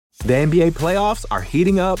The NBA playoffs are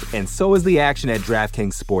heating up, and so is the action at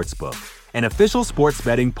DraftKings Sportsbook, an official sports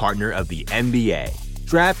betting partner of the NBA.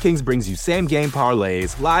 DraftKings brings you same-game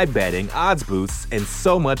parlays, live betting, odds boosts, and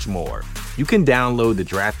so much more. You can download the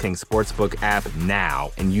DraftKings Sportsbook app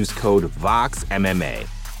now and use code VOXMMA.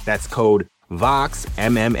 That's code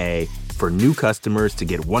VOXMMA for new customers to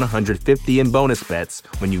get $150 in bonus bets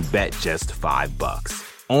when you bet just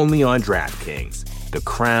 $5. Only on DraftKings. The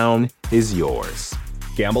crown is yours.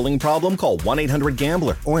 Gambling problem? Call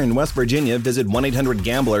 1-800-GAMBLER. Or in West Virginia, visit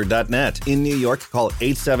 1-800-GAMBLER.net. In New York, call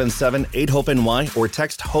 877-8-HOPE-NY or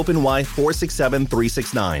text HOPE-NY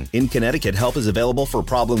 467-369. In Connecticut, help is available for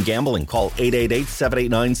problem gambling. Call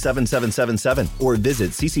 888-789-7777 or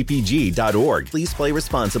visit ccpg.org. Please play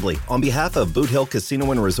responsibly. On behalf of Boot Hill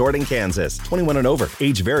Casino and Resort in Kansas, 21 and over.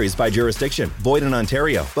 Age varies by jurisdiction. Void in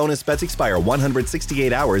Ontario. Bonus bets expire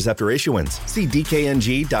 168 hours after issuance. See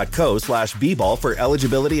dkng.co/bball for eligibility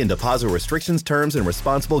and deposit restrictions, terms, and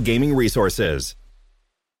responsible gaming resources.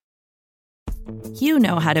 You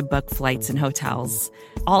know how to book flights and hotels.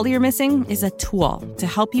 All you're missing is a tool to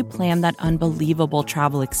help you plan that unbelievable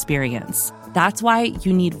travel experience. That's why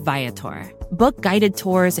you need Viator. Book guided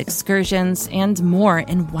tours, excursions, and more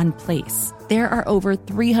in one place. There are over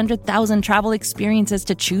 300,000 travel experiences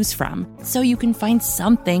to choose from, so you can find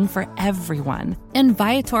something for everyone. And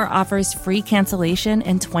Viator offers free cancellation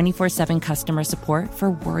and 24/7 customer support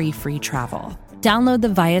for worry-free travel. Download the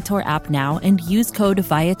Viator app now and use code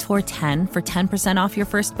Viator10 for 10% off your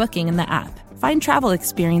first booking in the app. Find travel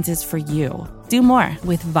experiences for you. Do more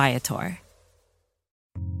with Viator.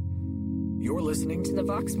 You're listening to the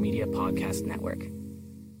Vox Media Podcast Network.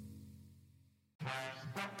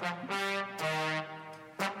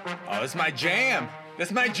 Oh, this is my jam. This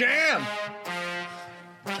is my jam.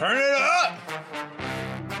 Turn it up.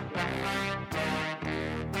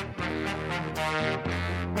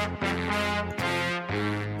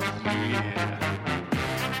 Yeah.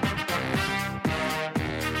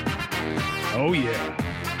 Oh, yeah.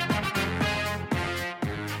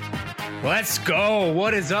 Let's go.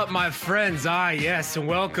 What is up, my friends? Yes, and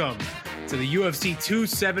welcome to the UFC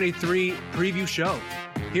 273 preview show.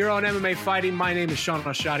 Here on MMA Fighting, my name is Sean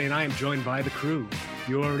Ashadi, and I am joined by the crew.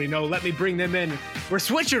 You already know. Let me bring them in. We're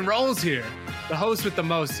switching roles here. The host with the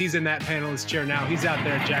most, he's in that panelist chair now. He's out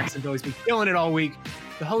there in Jacksonville. He's been killing it all week.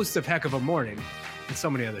 The host of Heck of a Morning and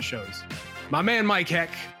so many other shows. My man, Mike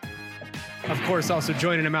Heck. Of course, also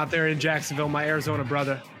joining him out there in Jacksonville, my Arizona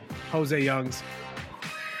brother, Jose Youngs.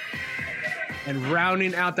 And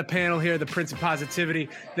rounding out the panel here, the Prince of Positivity,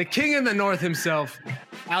 the King in the North himself,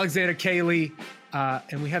 Alexander K. Lee.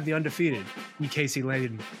 And we have the undefeated Casey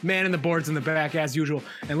Layden, man in the boards in the back as usual.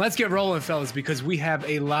 And let's get rolling, fellas, because we have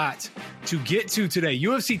a lot to get to today.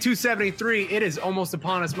 UFC 273, it is almost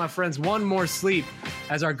upon us, my friends. One more sleep,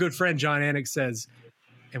 as our good friend John Anik says.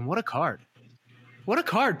 And what a card. What a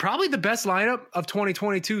card. Probably the best lineup of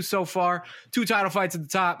 2022 so far. 2 title fights at the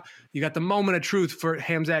top. You got the moment of truth for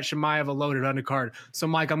Khamzat Chimaev, a loaded undercard. So,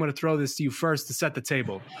 Mike, I'm going to throw this to you first to set the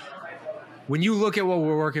table. When you look at what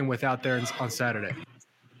we're working with out there on Saturday,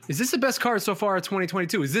 is this the best card so far of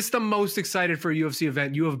 2022? Is this the most excited for a UFC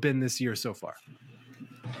event you have been this year so far?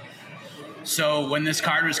 So when this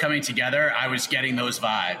card was coming together, I was getting those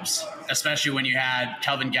vibes, especially when you had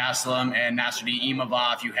Kelvin Gastelum and Nasruddin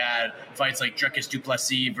Imavov. You had fights like Dricus du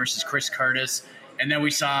Plessis versus Chris Curtis. And then we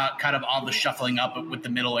saw kind of all the shuffling up with the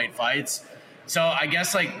middleweight fights. So I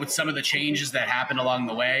guess like with some of the changes that happened along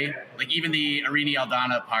the way, like even the Irene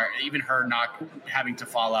Aldana part, even her not having to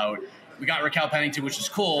fall out, we got Raquel Pennington, which is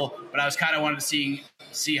cool, but I was kind of wanted to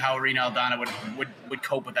see how Irene Aldana would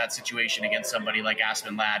cope with that situation against somebody like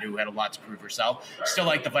Aspen Ladd, who had a lot to prove herself. Still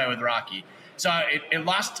like the fight with Rocky. So it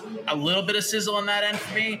lost a little bit of sizzle on that end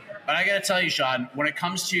for me, but I got to tell you, Sean, when it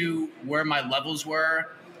comes to where my levels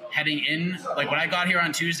were heading in, like when I got here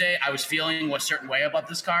on Tuesday, I was feeling a certain way about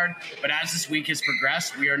this card, but as this week has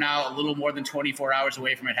progressed, we are now a little more than 24 hours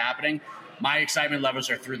away from it happening. My excitement levels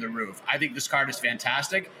are through the roof. I think this card is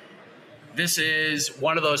fantastic. This is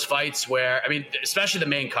one of those fights where, I mean, especially the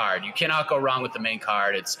main card, you cannot go wrong with the main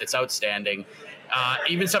card. It's outstanding.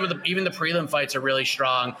 Even the prelim fights are really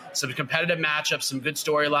strong. Some competitive matchups, some good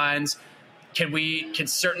storylines. Can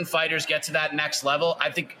certain fighters get to that next level?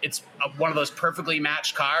 I think it's one of those perfectly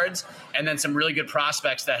matched cards, and then some really good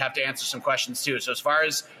prospects that have to answer some questions too. So as far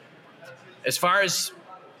as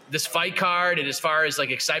this fight card and as far as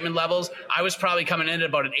like excitement levels, I was probably coming in at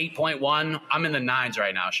about an 8.1. I'm in the 9s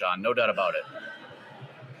right now, Sean. No doubt about it.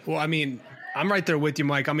 Well, I mean, I'm right there with you,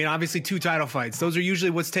 Mike. I mean, obviously 2 title fights. Those are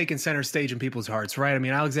usually what's taking center stage in people's hearts, right? I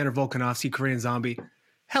mean, Alexander Volkanovski, Korean Zombie,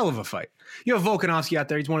 Hell of a fight. You have Volkanovski out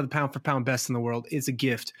there. He's one of the pound-for-pound best in the world. It's a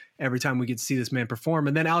gift every time we get to see this man perform.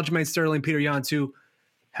 And then Aljamain Sterling, Peter Yan too.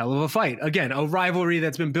 Hell of a fight. Again, a rivalry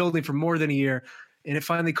that's been building for more than a year, and it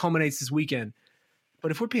finally culminates this weekend.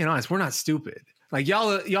 But if we're being honest, we're not stupid. Like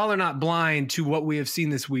y'all are not blind to what we have seen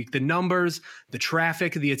this week. The numbers, the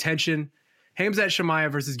traffic, the attention. Khamzat Chimaev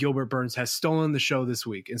versus Gilbert Burns has stolen the show this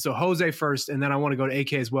week. And so Jose first, and then I want to go to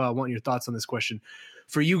AK as well. I want your thoughts on this question.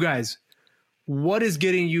 For you guys, what is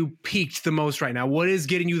getting you peaked the most right now? What is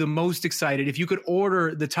getting you the most excited? If you could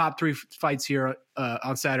order the top 3 fights here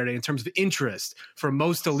on Saturday in terms of interest from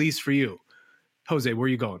most to least for you, Jose, where are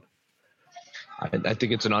you going? I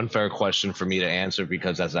think it's an unfair question for me to answer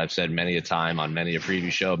because, as I've said many a time on many a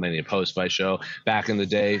preview show, many a post-fight show, back in the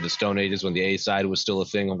day, the Stone Ages when the A side was still a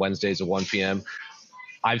thing on Wednesdays at 1 p.m.,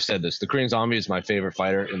 I've said this. The Korean Zombie is my favorite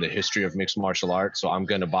fighter in the history of mixed martial arts, so I'm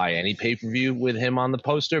going to buy any pay-per-view with him on the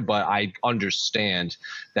poster, but I understand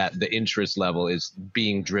that the interest level is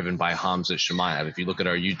being driven by Khamzat Chimaev. If you look at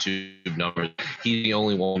our YouTube numbers, he's the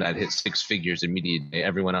only one that hit 6 figures immediately.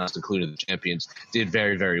 Everyone else, including the champions, did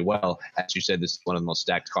very, very well. As you said, this is one of the most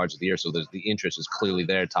stacked cards of the year, so the interest is clearly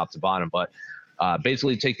there top to bottom, but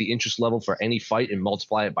basically take the interest level for any fight and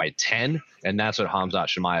multiply it by 10, and that's what Khamzat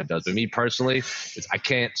Chimaev does. But me personally, I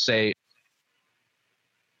can't say.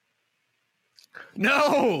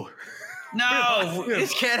 No,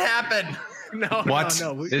 this can't happen. No, what?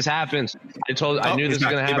 No. This happens. I knew this was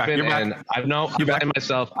going to happen, and I know I'm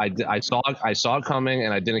myself. I saw it coming,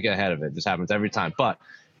 and I didn't get ahead of it. This happens every time. But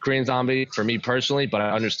Korean Zombie for me personally, but I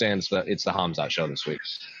understand it's the Khamzat show this week.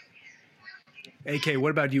 AK, what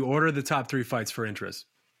about you? Order the top 3 fights for interest.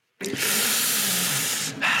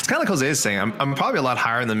 It's kind of like Jose is saying. I'm probably a lot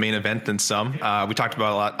higher in the main event than some. We talked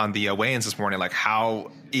about a lot on the weigh-ins this morning, like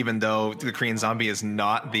how even though the Korean Zombie is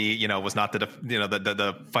not the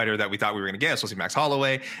fighter that we thought we were going to get, especially Max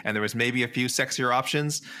Holloway, and there was maybe a few sexier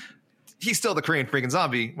options, he's still the Korean freaking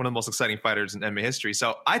Zombie, one of the most exciting fighters in MMA history.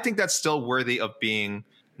 So I think that's still worthy of being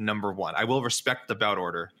number 1. I will respect the bout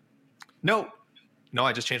order. No,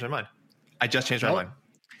 I just changed my mind. I just changed my mind.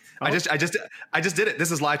 I just did it. This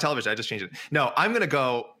is live television. I just changed it. No, I'm going to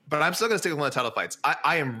go, but I'm still going to stick with one of the title fights.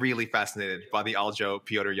 I am really fascinated by the Aljo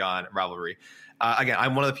Piotr Yan rivalry. Again,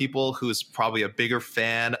 I'm one of the people who's probably a bigger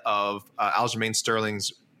fan of Aljamain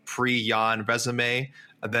Sterling's pre-Yan resume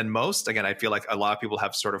than most. Again, I feel like a lot of people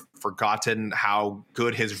have sort of forgotten how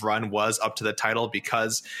good his run was up to the title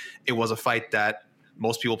because it was a fight that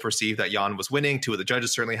most people perceive that Yan was winning. 2 of the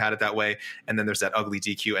judges certainly had it that way. And then there's that ugly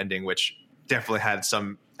DQ ending, which definitely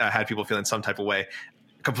had people feeling some type of way.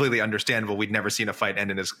 Completely understandable. We'd never seen a fight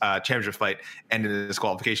end in his championship fight end in his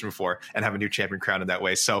qualification before and have a new champion crowned in that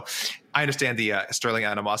way. So I understand the Sterling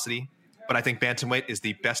animosity, but I think bantamweight is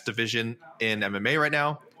the best division in MMA right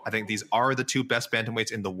now. I think these are the 2 best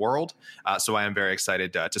bantamweights in the world. So I am very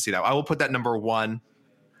excited to see that. I will put that number 1.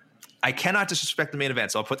 I cannot disrespect the main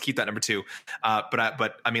event, so I'll keep that number 2.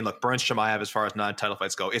 But I mean, look, Burns Chimaev, as far as non-title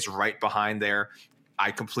fights go, it's right behind there. I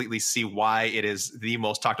completely see why it is the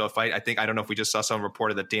most talked about fight. I don't know if we just saw someone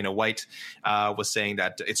reported that Dana White was saying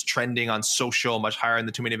that it's trending on social much higher in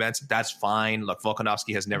the 2 main events. That's fine. Look,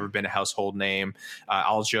 Volkanovski has never been a household name.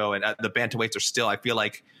 Aljo and the bantamweights are still, I feel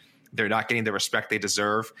like they're not getting the respect they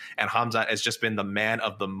deserve. And Khamzat has just been the man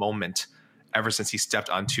of the moment ever since he stepped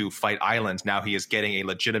onto Fight Island. Now he is getting a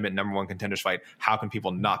legitimate number 1 contenders fight. How can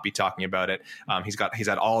people not be talking about it? He's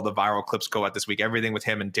had all the viral clips go out this week. Everything with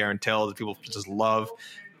him and Darren Till that people just love.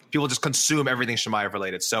 People just consume everything Chimaev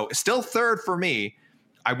related. So still 3rd for me.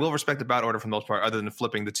 I will respect the bout order for the most part, other than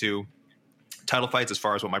flipping the 2 title fights as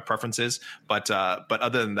far as what my preference is. But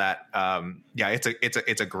other than that,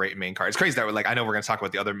 it's a great main card. It's crazy that I know we're going to talk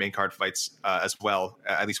about the other main card fights as well.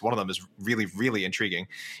 At least one of them is really, really intriguing.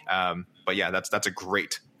 But yeah, that's a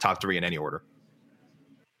great top 3 in any order.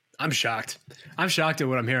 I'm shocked at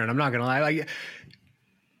what I'm hearing. I'm not going to lie.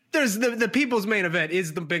 There's the people's main event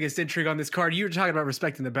is the biggest intrigue on this card. You were talking about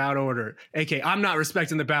respecting the bout order. AK, I'm not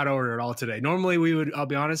respecting the bout order at all today. Normally I'll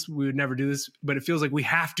be honest, we would never do this, but it feels like we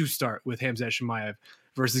have to start with Khamzat Chimaev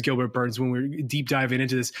versus Gilbert Burns when we're deep diving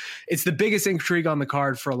into this. It's the biggest intrigue on the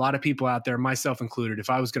card for a lot of people out there, myself included. If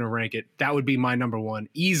I was going to rank it, that would be my number 1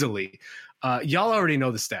 easily. Y'all already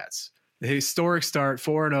know the stats. The historic start,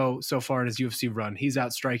 4-0 so far in his UFC run. He's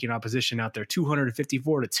out striking opposition out there,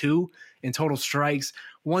 254-2 in total strikes,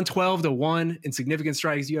 112-1 in significant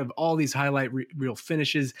strikes. You have all these highlight reel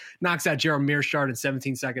finishes. Knocks out Gerald Mearshart in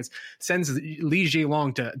 17 seconds. Sends Li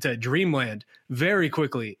Jilong to dreamland very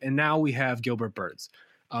quickly. And now we have Gilbert Burns,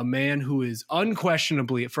 a man who is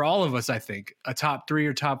unquestionably, for all of us, I think, a top 3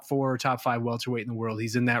 or top 4 or top 5 welterweight in the world.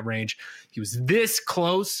 He's in that range. He was this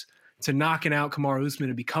close to knocking out Kamaru Usman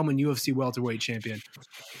and becoming UFC welterweight champion.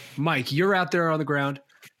 Mike, you're out there on the ground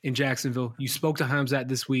in Jacksonville. You spoke to Khamzat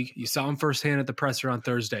this week. You saw him firsthand at the presser on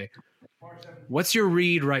Thursday. What's your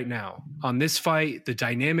read right now on this fight, the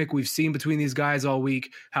dynamic we've seen between these guys all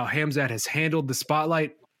week, how Khamzat has handled the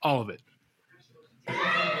spotlight, all of it?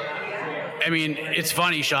 I mean, it's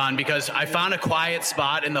funny, Sean, because I found a quiet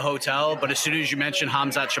spot in the hotel, but as soon as you mentioned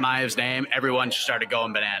Khamzat Chimaev's name, everyone just started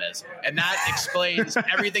going bananas. And that explains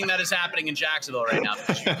everything that is happening in Jacksonville right now.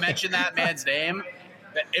 Because you mentioned that man's name,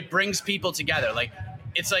 it brings people together.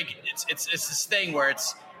 It's this thing where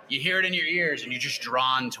you hear it in your ears and you're just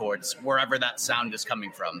drawn towards wherever that sound is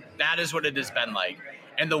coming from. That is what it has been like.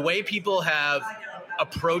 And the way people have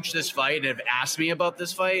approached this fight and have asked me about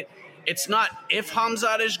this fight, it's not if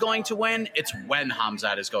Khamzat is going to win, it's when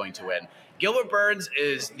Khamzat is going to win. Gilbert Burns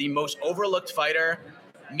is the most overlooked fighter,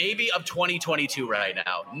 maybe of 2022 right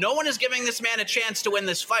now. No one is giving this man a chance to win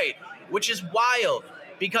this fight, which is wild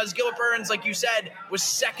because Gilbert Burns, like you said, was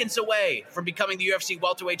seconds away from becoming the UFC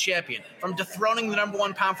welterweight champion, from dethroning the number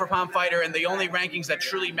one pound-for-pound fighter in the only rankings that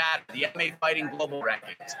truly matter, the MMA Fighting Global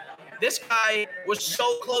Rankings. This guy was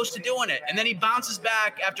so close to doing it, and then he bounces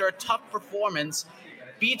back after a tough performance,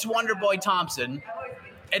 beats Wonderboy Thompson,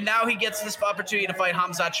 and now he gets this opportunity to fight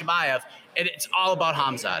Khamzat Chimaev, and it's all about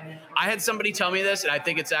Khamzat. I had somebody tell me this, and I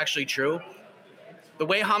think it's actually true. The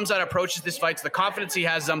way Khamzat approaches this fight, the confidence he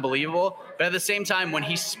has is unbelievable, but at the same time, when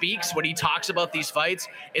he speaks, when he talks about these fights,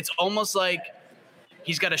 it's almost like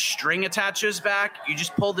he's got a string attached to his back. You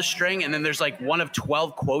just pull the string, and then there's like one of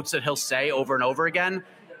 12 quotes that he'll say over and over again,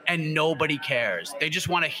 and nobody cares. They just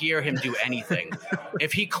want to hear him do anything.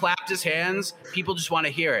 If he clapped his hands, people just want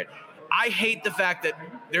to hear it. I hate the fact that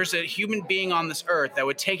there's a human being on this earth that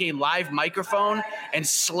would take a live microphone and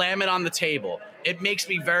slam it on the table. It makes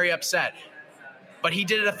me very upset. But he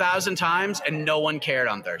did it 1,000 times, and no one cared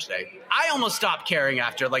on Thursday. I almost stopped caring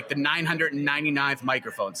after, like, the 999th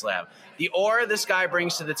microphone slam. The aura this guy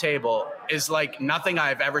brings to the table is like nothing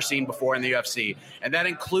I've ever seen before in the UFC, and that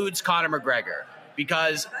includes Conor McGregor.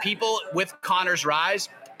 Because people, with Conor's rise,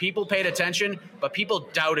 people paid attention, but people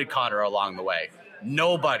doubted Conor along the way.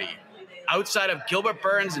 Nobody. Outside of Gilbert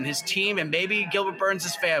Burns and his team, and maybe Gilbert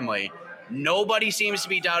Burns' family, nobody seems to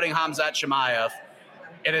be doubting Khamzat Chimaev,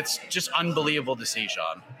 and it's just unbelievable to see,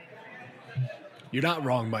 Sean. You're not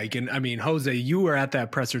wrong, Mike. And I mean, Jose, you were at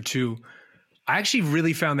that presser too. I actually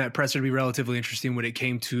really found that presser to be relatively interesting when it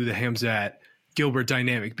came to the Khamzat Gilbert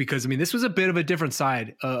dynamic, because I mean, this was a bit of a different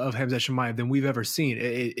side of Khamzat Chimaev than we've ever seen.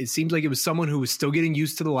 It seemed like it was someone who was still getting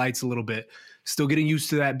used to the lights a little bit, still getting used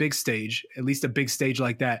to that big stage, at least a big stage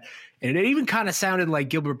like that. And it even kind of sounded like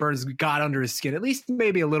Gilbert Burns got under his skin, at least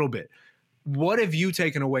maybe a little bit. What have you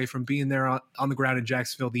taken away from being there on the ground in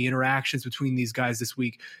Jacksonville, the interactions between these guys this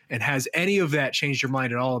week, and has any of that changed your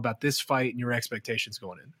mind at all about this fight and your expectations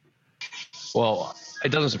going in? Well, it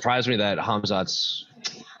doesn't surprise me that Khamzat's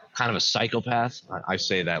kind of a psychopath. I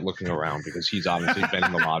say that looking around because he's obviously been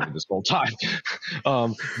in the lobby this whole time.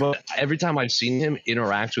 But every time I've seen him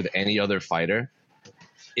interact with any other fighter,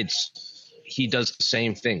 he does the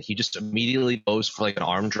same thing. He just immediately goes for like an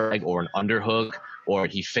arm drag or an underhook, or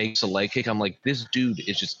he fakes a leg kick. I'm like, this dude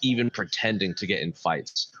is just even pretending to get in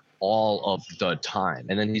fights all of the time.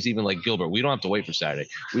 And then he's even like, Gilbert, we don't have to wait for Saturday.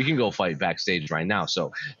 We can go fight backstage right now.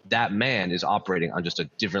 So that man is operating on just a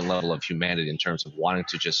different level of humanity in terms of wanting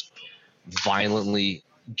to just violently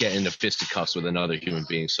get into fisticuffs with another human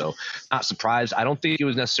being. So not surprised. I don't think it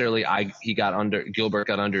was necessarily Gilbert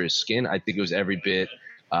got under his skin. I think it was every bit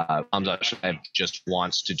Khamzat Chimaev just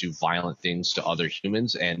wants to do violent things to other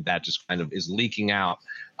humans, and that just kind of is leaking out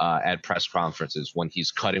at press conferences when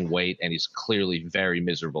he's cutting weight and he's clearly very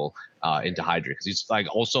miserable and dehydrated. Because he's like,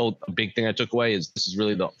 also a big thing I took away is this is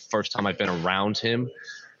really the first time I've been around him,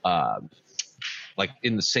 like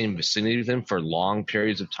in the same vicinity with him for long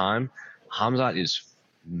periods of time. Khamzat is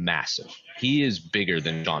massive. He is bigger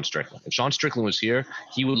than Sean Strickland. If Sean Strickland was here,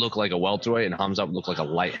 he would look like a welterweight and Khamzat would look like a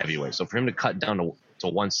light heavyweight. So for him to cut down to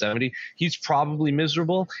 170, he's probably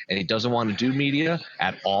miserable and he doesn't want to do media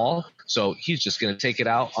at all. So he's just going to take it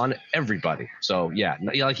out on everybody. So yeah,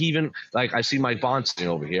 like even like I see Mike Bond sitting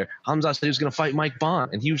over here. Khamzat said he was going to fight Mike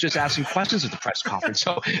Bond and he was just asking questions at the press conference.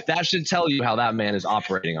 So that should tell you how that man is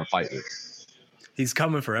operating on Fight Week. He's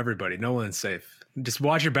coming for everybody. No one's safe. Just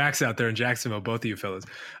watch your backs out there in Jacksonville, both of you fellas.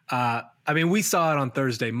 I mean, we saw it on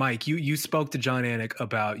Thursday. Mike, you spoke to John Anik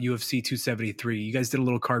about UFC 273. You guys did a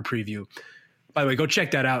little card preview. By the way, go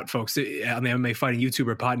check that out, folks, on the MMA Fighting YouTube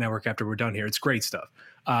or Pod Network after we're done here. It's great stuff.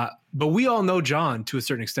 But we all know John to a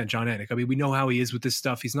certain extent, John Anik. I mean, we know how he is with this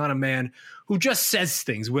stuff. He's not a man who just says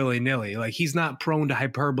things willy-nilly. Like, he's not prone to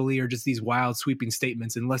hyperbole or just these wild sweeping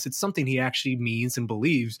statements unless it's something he actually means and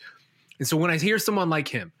believes. And so when I hear someone like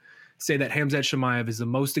him say that Khamzat Chimaev is the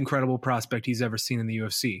most incredible prospect he's ever seen in the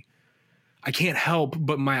UFC, I can't help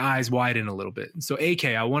but my eyes widen a little bit. So, AK,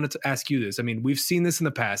 I wanted to ask you this. I mean, we've seen this in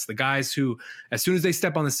the past. The guys who, as soon as they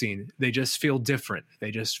step on the scene, they just feel different. They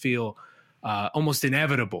just feel almost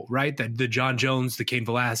inevitable, right? That the John Jones, the Cain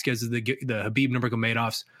Velasquez, the Khabib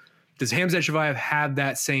Nurmagomedovs. Does Khamzat Chimaev have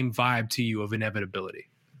that same vibe to you of inevitability?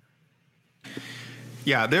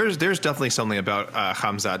 Yeah, there's definitely something about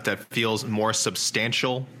Khamzat that feels more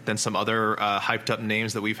substantial than some other hyped up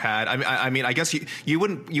names that we've had. I mean, I guess you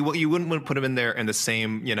wouldn't put him in there in the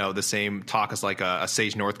same talk as like a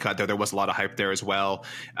Sage Northcutt. There was a lot of hype there as well.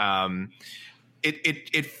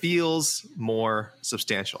 It feels more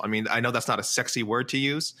substantial. I mean, I know that's not a sexy word to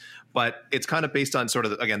use, but it's kind of based on sort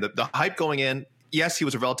of again the hype going in. Yes, he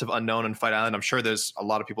was a relative unknown in Fight Island. I'm sure there's a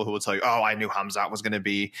lot of people who will tell you, "Oh, I knew Khamzat was going to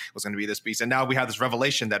be this beast." And now we have this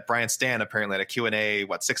revelation that Brian Stan apparently at a Q&A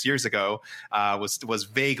 6 years ago was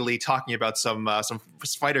vaguely talking about some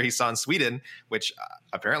fighter he saw in Sweden, which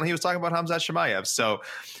apparently he was talking about Khamzat Chimaev. So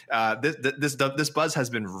this buzz has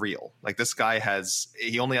been real. Like, this guy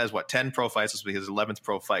he only has 10 pro fights. This will be his 11th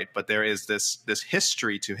pro fight, but there is this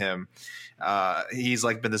history to him. He's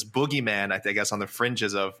like been this boogeyman, I guess, on the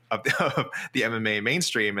fringes of the MMA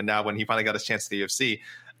mainstream. And now when he finally got his chance to the UFC,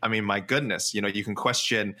 I mean, my goodness, you can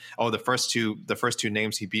question, the first two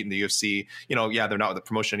names he beat in the UFC, they're not with the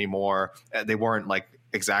promotion anymore. They weren't like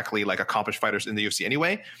exactly like accomplished fighters in the UFC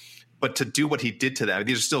anyway. But to do what he did to them,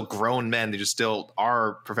 these are still grown men. They just still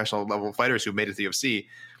are professional level fighters who made it to the UFC.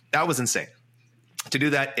 That was insane. To do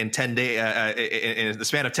that in 10 days, in the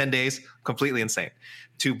span of 10 days, completely insane.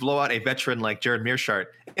 To blow out a veteran like Jared Mearshart,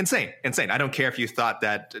 insane. I don't care if you thought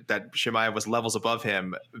that Chimaev was levels above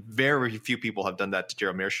him. Very few people have done that to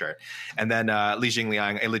Jared Mearshart. And then Li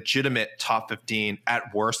Jingliang, a legitimate top 15,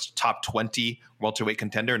 at worst top 20 welterweight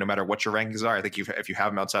contender, no matter what your rankings are. I think if you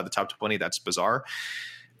have him outside the top 20, that's bizarre.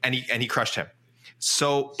 And he crushed him.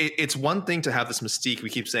 So it's one thing to have this mystique.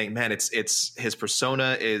 We keep saying, man, it's his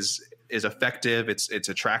persona is effective. It's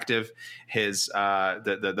attractive. His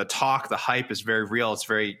the talk, the hype is very real. It's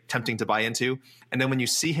very tempting to buy into. And then when you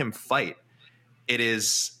see him fight, it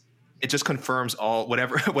just confirms all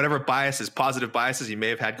whatever biases, positive biases you may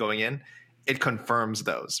have had going in. It confirms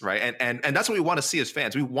those, right? And that's what we want to see as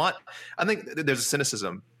fans. I think there's a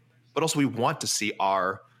cynicism, but also we want to see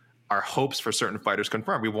our hopes for certain fighters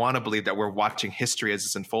confirmed. We want to believe that we're watching history as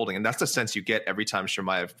it's unfolding. And that's the sense you get every time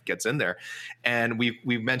Chimaev gets in there. And we've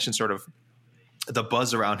mentioned sort of the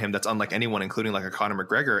buzz around him that's unlike anyone, including like a Conor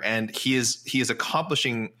McGregor. And he is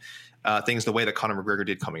accomplishing things the way that Conor McGregor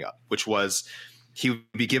did coming up, which was he would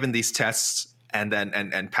be given these tests and then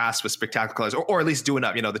and pass with spectacular colors, or at least do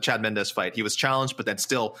enough. The Chad Mendes fight, he was challenged, but then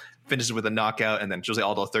still finishes with a knockout, and then Jose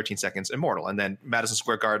Aldo 13 seconds, immortal. And then Madison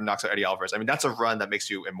Square Garden knocks out Eddie Alvarez. I mean, that's a run that makes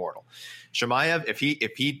you immortal. Chimaev, if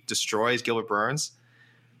he destroys Gilbert Burns,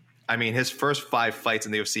 I mean, his first 5 fights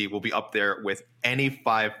in the UFC will be up there with any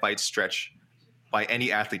 5-fight stretch by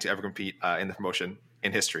any athlete to ever compete in the promotion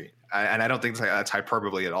in history. And I don't think that's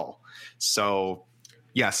hyperbole at all. So,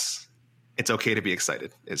 yes, it's okay to be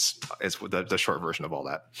excited is the short version of all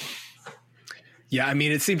that. Yeah, I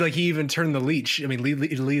mean, it seemed like he even turned the leech. I mean, Li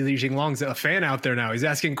Jingliang's a fan out there now. He's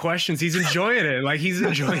asking questions. He's enjoying it. Like, he's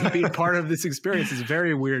enjoying being part of this experience. It's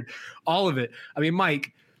very weird, all of it. I mean,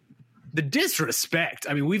 Mike, the disrespect.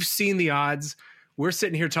 I mean, we've seen the odds. We're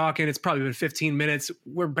sitting here talking. It's probably been 15 minutes.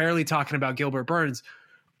 We're barely talking about Gilbert Burns.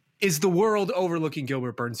 Is the world overlooking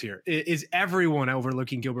Gilbert Burns here? Is everyone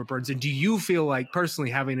overlooking Gilbert Burns? And do you feel like,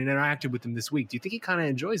 personally, having interacted with him this week, do you think he kind of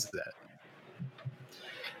enjoys that?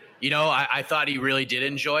 I thought he really did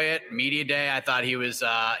enjoy it. Media day, I thought he was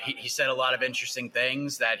he said a lot of interesting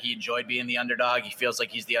things, that he enjoyed being the underdog. He feels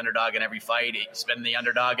like he's the underdog in every fight. He's been the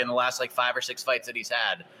underdog in the last 5 or 6 fights that he's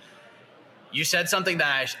had. You said something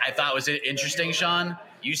that I thought was interesting, Sean.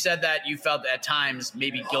 You said that you felt at times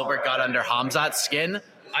maybe Gilbert got under Khamzat's skin.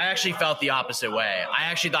 I actually felt the opposite way. I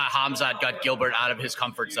actually thought Khamzat got Gilbert out of his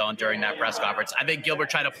comfort zone during that press conference. I think Gilbert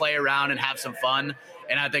tried to play around and have some fun,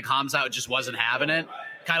 and I think Khamzat just wasn't having it.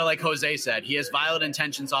 Kind of like Jose said, he has violent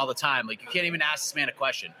intentions all the time. Like, you can't even ask this man a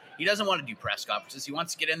question. He doesn't want to do press conferences. He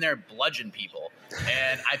wants to get in there and bludgeon people.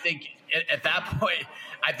 And I think at that point,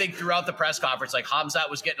 throughout the press conference, Khamzat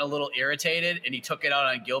was getting a little irritated, and he took it out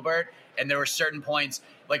on Gilbert. And there were certain points,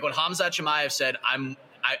 like when Khamzat Chimaev said, I'm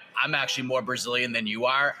actually more Brazilian than you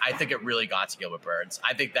are. I think it really got to Gilbert Burns.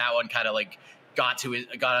 I think that one kind of got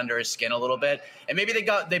under his skin a little bit, and maybe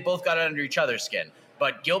they both got under each other's skin.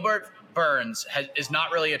 But Gilbert Burns is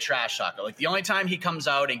not really a trash talker. Like, the only time he comes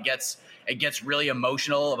out and gets really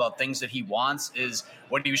emotional about things that he wants is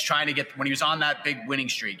when he was when he was on that big winning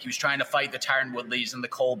streak. He was trying to fight the Tyron Woodleys and the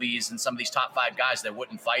Colbys and some of these top 5 guys that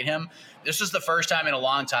wouldn't fight him. This was the first time in a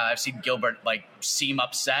long time I've seen Gilbert seem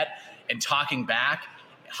upset and talking back.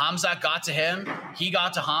 Khamzat got to him, he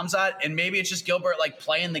got to Khamzat, and maybe it's just Gilbert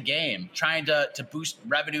playing the game, trying to boost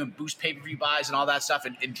revenue and boost pay-per-view buys and all that stuff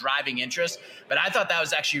and driving interest. But I thought that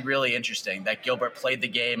was actually really interesting that Gilbert played the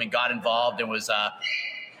game and got involved and was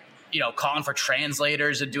calling for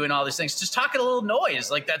translators and doing all these things, just talking a little noise.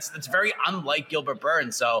 That's very unlike Gilbert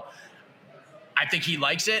Burns. So I think he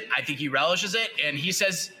likes it. I think he relishes it. And he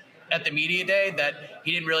says at the media day that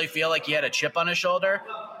he didn't really feel like he had a chip on his shoulder.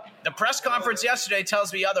 The press conference yesterday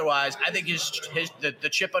tells me otherwise. I think the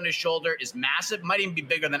chip on his shoulder is massive. Might even be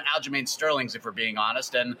bigger than Aljamain Sterling's, if we're being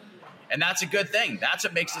honest. And that's a good thing. That's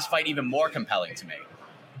what makes this fight even more compelling to me.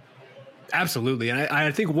 Absolutely. And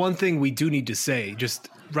I think one thing we do need to say, just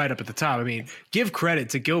right up at the top, give credit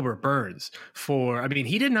to Gilbert Burns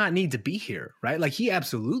he did not need to be here, right? He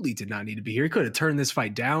absolutely did not need to be here. He could have turned this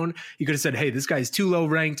fight down. He could have said, hey, this guy's too low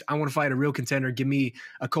ranked. I want to fight a real contender. Give me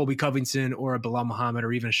a Colby Covington or a Bilal Muhammad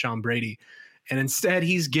or even a Sean Brady. And instead,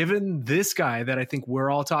 he's given this guy that I think we're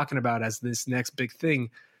all talking about as this next big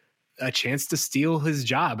thing a chance to steal his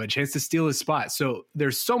job, a chance to steal his spot. So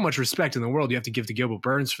there's so much respect in the world you have to give to Gilbert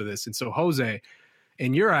Burns for this. And so, Jose,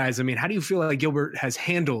 in your eyes, how do you feel like Gilbert has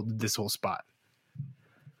handled this whole spot?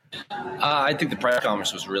 I think the press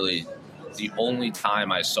conference was really the only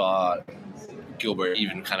time I saw Gilbert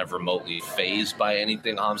even kind of remotely fazed by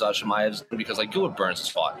anything Khamzat Chimaev's, because Gilbert Burns has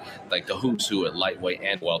fought the who's who at lightweight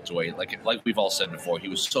and welterweight. Like we've all said before, he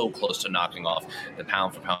was so close to knocking off the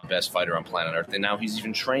pound for pound best fighter on planet Earth, and now he's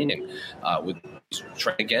even training with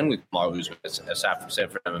Kamaru Usman at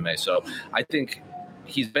Sanford MMA. So I think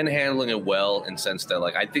he's been handling it well in the sense that,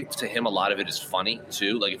 I think to him, a lot of it is funny,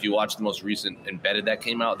 too. If you watch the most recent Embedded that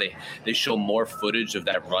came out, they show more footage of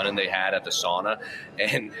that run-in they had at the sauna.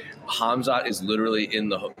 And Khamzat is literally in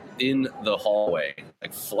the hallway,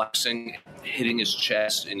 flexing, hitting his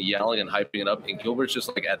chest and yelling and hyping it up. And Gilbert's just,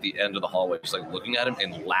 at the end of the hallway, just, looking at him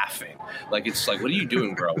and laughing. It's what are you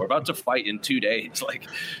doing, bro? We're about to fight in 2 days.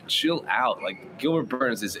 Chill out. Gilbert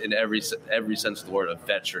Burns is, in every sense of the word, a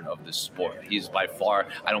veteran of this sport. He's by far,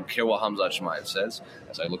 I don't care what Khamzat Chimaev says,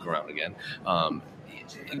 as I look around again,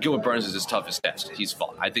 Gilbert Burns is his toughest test. He's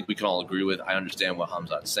fought. I think we can all agree with. I understand what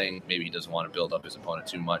Khamzat's saying. Maybe he doesn't want to build up his opponent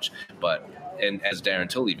too much. And as Darren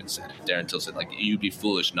Till even said, you'd be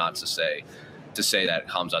foolish not to say that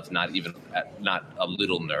Khamzat's not a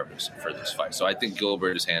little nervous for this fight. So I think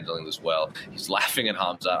Gilbert is handling this well. He's laughing at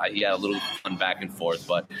Khamzat. He had a little fun back and forth,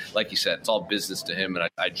 but like you said, it's all business to him. And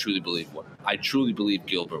I truly believe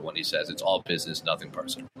Gilbert when he says it's all business, nothing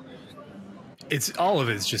personal. All of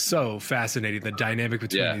it's just so fascinating, the dynamic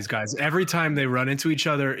between these guys. Every time they run into each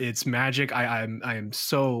other, it's magic. I am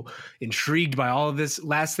so intrigued by all of this.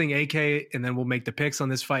 Last thing, AK, and then we'll make the picks on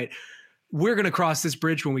this fight. We're going to cross this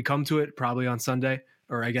bridge when we come to it, probably on Sunday,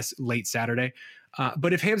 or I guess late Saturday.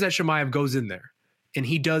 But if Khamzat Chimaev goes in there and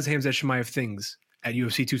he does Khamzat Chimaev things at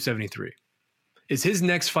UFC 273, is his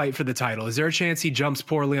next fight for the title? Is there a chance he jumps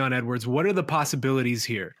poor Leon Edwards? What are the possibilities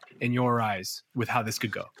here in your eyes with how this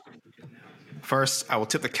could go? First, I will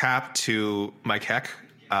tip the cap to Mike Heck,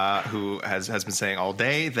 who has been saying all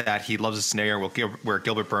day that he loves a scenario where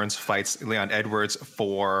Gilbert Burns fights Leon Edwards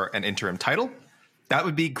for an interim title. That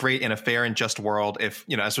would be great in a fair and just world if,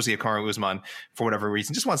 especially if Kamaru Usman, for whatever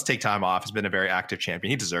reason, just wants to take time off, has been a very active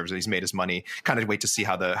champion. He deserves it. He's made his money. Kind of wait to see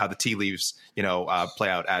how the tea leaves, play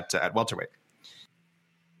out at welterweight.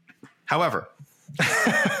 However,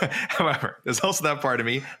 there's also that part of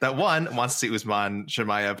me that, one, wants to see Usman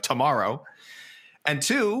Chimaev tomorrow. And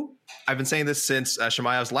two, I've been saying this since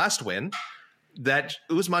Chimaev's last win, that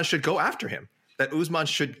Usman should go after him. That Usman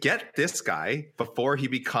should get this guy before he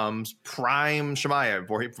becomes prime Chimaev,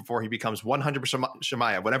 before he becomes 100%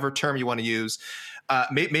 Chimaev, whatever term you want to use.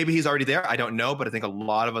 Maybe he's already there. I don't know, but I think a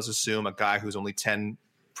lot of us assume a guy who's only 10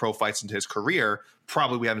 pro fights into his career,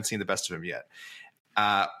 probably we haven't seen the best of him yet.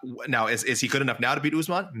 Now, is he good enough now to beat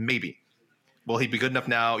Usman? Maybe. Will he be good enough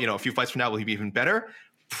now? A few fights from now, will he be even better?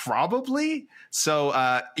 Probably. So,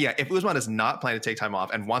 if Usman is not planning to take time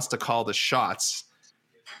off and wants to call the shots,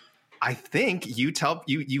 I think you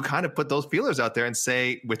kind of put those feelers out there and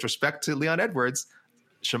say, with respect to Leon Edwards,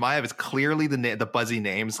 Chimaev is clearly the buzzy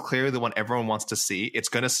name. It's clearly the one everyone wants to see. It's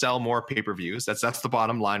going to sell more pay-per-views. That's the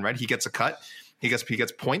bottom line, right? He gets a cut. He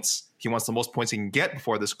gets points. He wants the most points he can get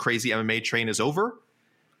before this crazy MMA train is over.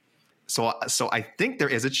 So I think there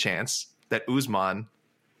is a chance that Usman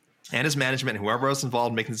and his management, and whoever else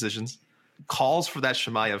involved in making decisions, calls for that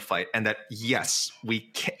Chimaev fight, and that yes, we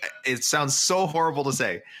can. It sounds so horrible to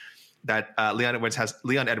say that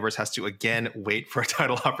Leon Edwards has to again wait for a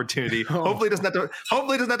title opportunity. Hopefully, doesn't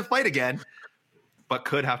have to fight again, but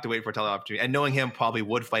could have to wait for a title opportunity. And knowing him, probably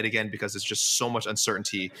would fight again because there's just so much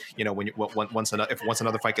uncertainty. You know, once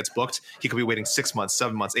another fight gets booked, he could be waiting 6 months,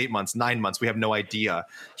 7 months, 8 months, 9 months. We have no idea.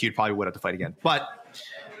 He would have to fight again. But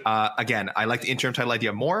again, I like the interim title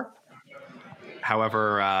idea more.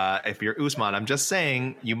 However, if you're Usman, I'm just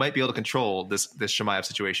saying you might be able to control this Chimaev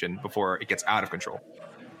situation before it gets out of control.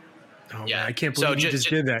 Oh, yeah, man, I can't believe you just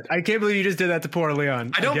did that. I can't believe you just did that to poor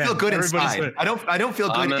Leon. I don't feel good inside. I don't feel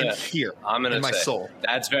good in here. In my soul.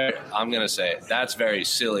 I'm gonna say that's very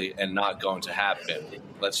silly and not going to happen.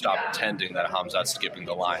 Let's stop pretending that Khamzat's skipping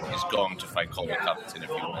the line. He's going to fight Colby Covington if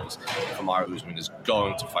he wins. Kamaru Usman is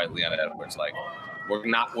going to fight Leon Edwards. Like,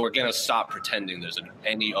 we're gonna stop pretending there's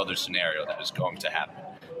any other scenario that is going to happen.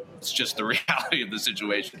 It's just the reality of the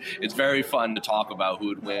situation. It's very fun to talk about who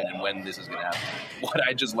would win and when this is going to happen. What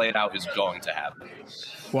I just laid out is going to happen.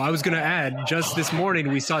 Well, I was going to add, just this morning,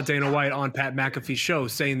 we saw Dana White on Pat McAfee's show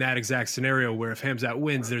saying that exact scenario where if Khamzat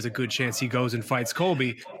wins, there's a good chance he goes and fights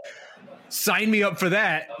Colby. Sign me up for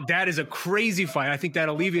that. That is a crazy fight. I think that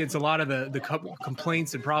alleviates a lot of the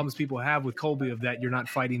complaints and problems people have with Colby of that you're not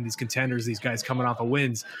fighting these contenders, these guys coming off of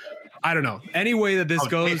wins. I don't know. Any way that this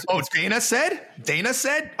goes. Dana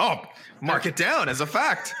said? Oh, mark it down as a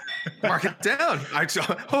fact. Mark it down. I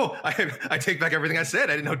take back everything I said.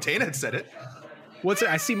 I didn't know Dana had said it. What's it?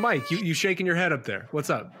 I see Mike. You shaking your head up there. What's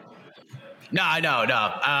up? No.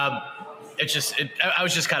 It's just I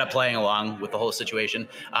was just kind of playing along with the whole situation.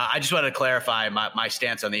 I just wanted to clarify my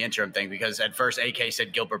stance on the interim thing because at first AK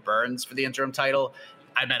said Gilbert Burns for the interim title.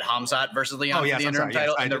 I meant Hamzat versus Leon for the interim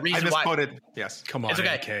title. Yes, and the reason I misquoted. Yes. Come on, it's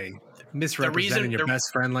okay. AK. Misrepresenting your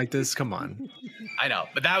best friend like this? Come on. I know,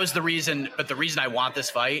 but that was the reason. But the reason I want this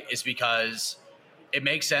fight is because it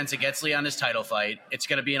makes sense. It gets Leon his title fight. It's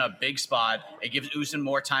going to be in a big spot. It gives Usman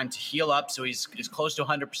more time to heal up, so he's as close to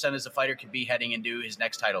 100% as a fighter can be heading into his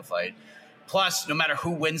next title fight. Plus, no matter who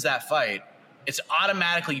wins that fight, it's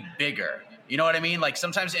automatically bigger. You know what I mean? Like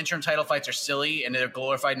sometimes interim title fights are silly and they're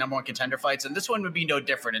glorified number one contender fights, and this one would be no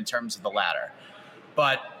different in terms of the latter.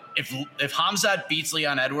 But if Khamzat beats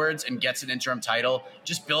Leon Edwards and gets an interim title,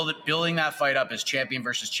 just building that fight up as champion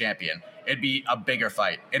versus champion, it'd be a bigger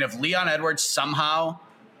fight. And if Leon Edwards somehow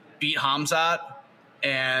beat Khamzat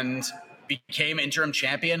and became interim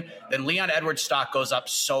champion, then Leon Edwards' stock goes up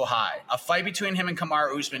so high. A fight between him and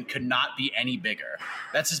Kamaru Usman could not be any bigger.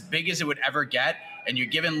 That's as big as it would ever get, and you're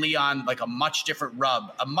giving Leon like a much different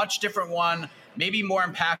rub, a much different one, maybe more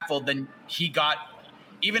impactful than he got,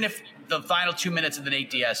 even if the final 2 minutes of the Nate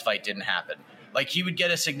Diaz fight didn't happen. Like, he would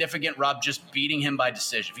get a significant rub just beating him by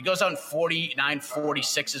decision. If he goes out in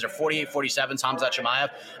 49-46s or 48-47s, Khamzat Chimaev,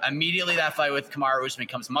 immediately that fight with Kamaru Usman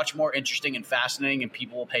becomes much more interesting and fascinating, and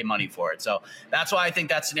people will pay money for it. So that's why I think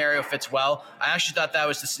that scenario fits well. I actually thought that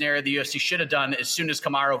was the scenario the UFC should have done as soon as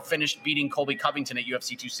Kamaru finished beating Colby Covington at UFC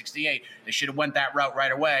 268. They should have went that route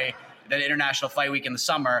right away. Then International Fight Week in the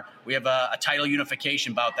summer, we have a title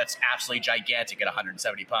unification bout that's absolutely gigantic at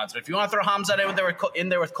 170 pounds. But if you want to throw Khamzat in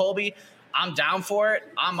there with Colby, I'm down for it.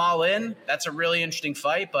 I'm all in. That's a really interesting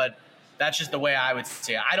fight, but that's just the way I would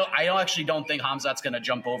say it. I actually don't think Khamzat's going to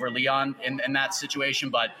jump over Leon in that situation,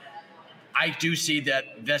 but I do see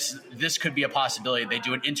that this could be a possibility. They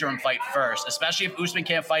do an interim fight first, especially if Usman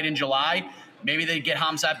can't fight in July. Maybe they get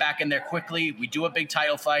Khamzat back in there quickly. We do a big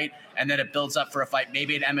title fight, and then it builds up for a fight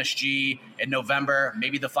maybe at MSG in November,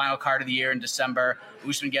 maybe the final card of the year in December.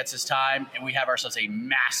 Usman gets his time, and we have ourselves a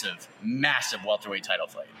massive, massive welterweight title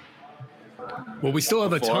fight. Well, we still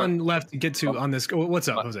have a ton left to get to on this. What's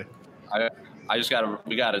up, Jose?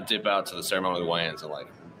 We gotta dip out to the ceremonial weigh-ins in like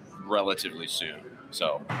relatively soon.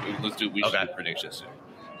 So we should do predictions soon.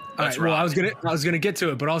 All right. Well, I was gonna get to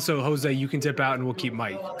it, but also Jose, you can dip out and we'll keep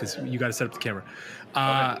Mike because you got to set up the camera.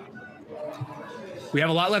 We have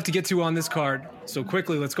a lot left to get to on this card, so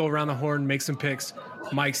quickly let's go around the horn, make some picks.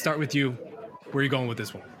 Mike, start with you. Where are you going with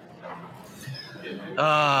this one?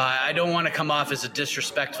 I don't want to come off as a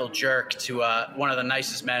disrespectful jerk to one of the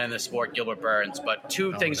nicest men in the sport, Gilbert Burns, but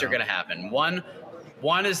two things are going to happen. One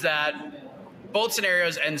is that both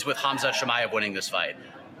scenarios ends with Khamzat Chimaev winning this fight.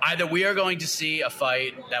 Either we are going to see a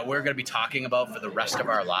fight that we're going to be talking about for the rest of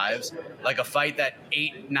our lives, like a fight that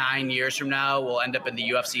 8-9 years from now will end up in the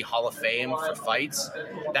UFC Hall of Fame for fights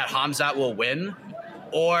that Khamzat will win,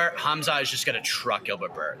 or Khamzat is just going to truck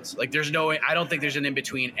Gilbert Burns. Like, there's no way. I don't think there's an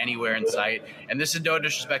in-between anywhere in sight. And this is no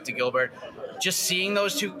disrespect to Gilbert, just seeing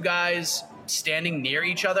those two guys standing near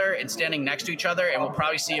each other and standing next to each other, and we'll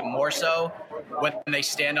probably see it more so when they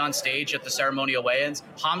stand on stage at the ceremonial weigh-ins.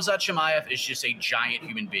 Khamzat Chimaev is just a giant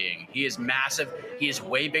human being. He is massive. He is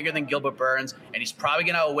way bigger than Gilbert Burns, and he's probably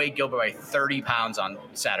going to outweigh Gilbert by 30 pounds on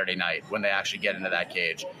Saturday night when they actually get into that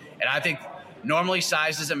cage. And I think normally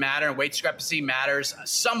size doesn't matter, and weight discrepancy matters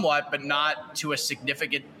somewhat, but not to a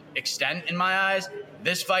significant extent in my eyes.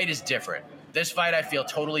 This fight is different. This fight I feel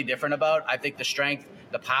totally different about. I think the strength,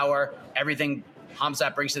 the power, everything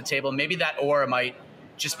Khamzat brings to the table, maybe that aura might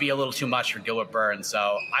just be a little too much for Gilbert Burns.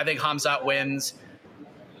 So I think Khamzat wins.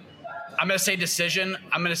 I'm going to say decision.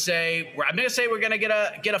 I'm going to say we're going to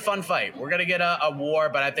get a fun fight. We're going to get a war,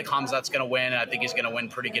 but I think Khamzat's going to win, and I think he's going to win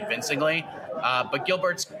pretty convincingly. But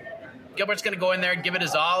Gilbert's going to go in there and give it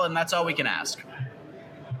his all, and that's all we can ask.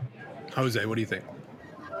 Jose, what do you think?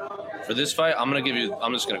 For this fight, I'm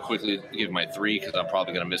just going to quickly give my 3 because I'm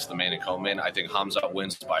probably going to miss the main and co-main. I think Khamzat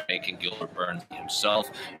wins by making Gilbert Burns himself.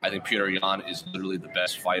 I think Petr Yan is literally the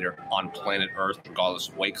best fighter on planet Earth, regardless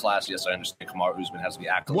of weight class. Yes, I understand Kamaru Usman has the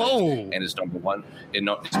accolades and is number one.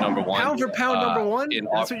 It's number one. Pound for pound, number one?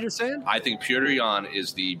 That's what you're saying? I think Petr Yan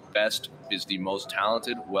is the best, is the most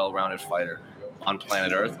talented, well-rounded fighter on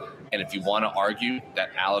planet Earth. And if you want to argue that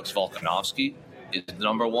Alex Volkanovski is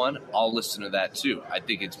number one, I'll listen to that too. I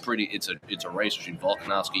think it's a race between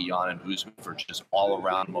Volkanovski, Yan, and Usman for just all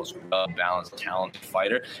around most well-balanced, talented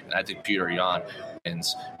fighter. And I think Petr Yan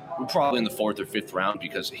wins probably in the 4th or 5th round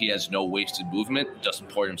because he has no wasted movement. Dustin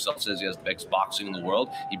Poirier himself says he has the best boxing in the world.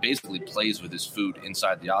 He basically plays with his food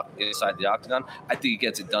inside the octagon. I think he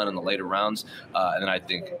gets it done in the later rounds. And then I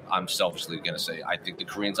think I'm selfishly going to say I think the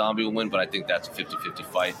Korean Zombie will win, but I think that's a 50-50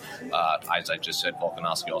 fight. As I just said,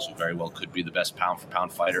 Volkanovski also very well could be the best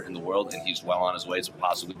pound-for-pound fighter in the world, and he's well on his way to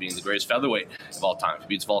possibly being the greatest featherweight of all time. If he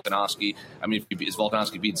beats Volkanovski,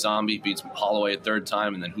 Volkanovski beats Zombie, beats Holloway a 3rd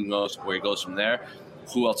time, and then who knows where he goes from there.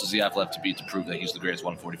 Who else does he have left to beat to prove that he's the greatest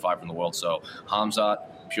 145 in the world? So Khamzat,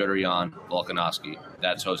 Petr Yan, Volkanovski.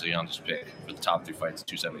 That's Jose Young's pick for the top 3 fights at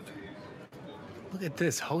 273. Look at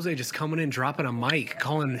this. Jose just coming in, dropping a mic,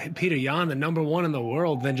 calling Petr Yan the number 1 in the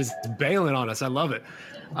world, then just bailing on us. I love it.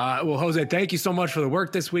 Well, Jose, thank you so much for the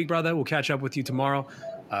work this week, brother. We'll catch up with you tomorrow.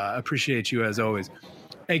 Appreciate you as always.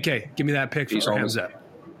 AK, give me that pick for Khamzat.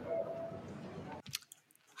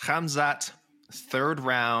 Khamzat, 3rd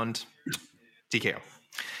round, TKO.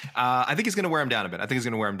 I think he's going to wear him down a bit.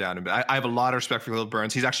 I have a lot of respect for Gilbert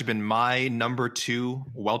Burns. He's actually been my number 2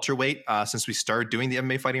 welterweight since we started doing the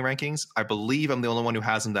MMA fighting rankings. I believe I'm the only one who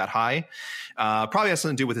has him that high. Probably has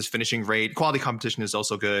something to do with his finishing rate. Quality competition is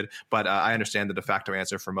also good, but I understand the de facto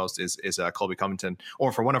answer for most is Colby Covington,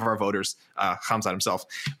 or for one of our voters, Khamzat himself.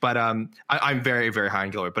 But I'm very, very high on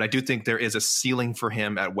Gilbert. But I do think there is a ceiling for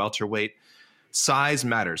him at welterweight. Size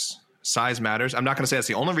matters. I'm not going to say that's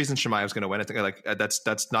the only reason Chimaev's going to win. I think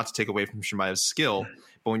that's not to take away from Chimaev's skill,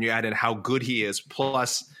 but when you add in how good he is,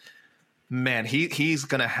 plus, man, he's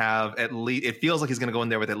going to have at least, it feels like he's going to go in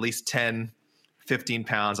there with at least 10, 15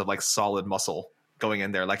 pounds of like solid muscle going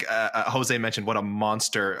in there. Like Jose mentioned, what a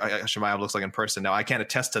monster Chimaev looks like in person. Now I can't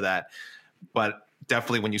attest to that, but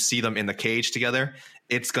definitely when you see them in the cage together,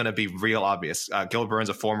 it's going to be real obvious. Gilbert Burns,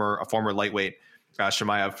 a former lightweight.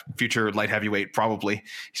 Chimaev, future light heavyweight, probably.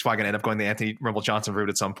 He's probably going to end up going the Anthony Rumble Johnson route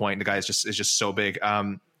at some point. The guy is just so big.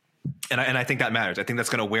 And I think that matters. I think that's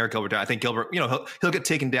going to wear Gilbert down. I think Gilbert, he'll get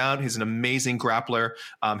taken down. He's an amazing grappler.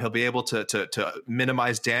 He'll be able to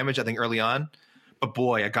minimize damage, I think, early on. But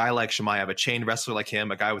boy, a guy like Chimaev, a chain wrestler like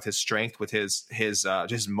him, a guy with his strength, with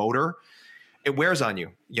his motor, it wears on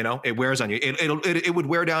you. It wears on you. It would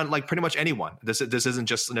wear down like pretty much anyone. This isn't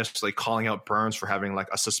just necessarily calling out Burns for having like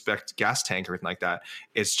a suspect gas tank or anything like that.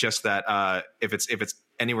 It's just that if it's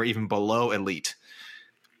anywhere even below elite,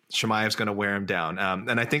 Chimaev's going to wear him down.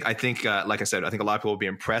 And I think like I said, I think a lot of people will be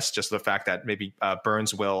impressed just the fact that maybe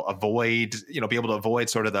Burns will avoid, be able to avoid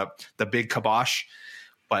sort of the big kibosh.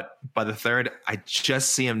 But by the 3rd, I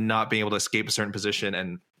just see him not being able to escape a certain position,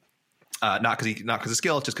 and not because of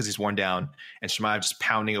skill, just because he's worn down, and Chimaev just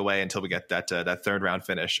pounding away until we get that 3rd round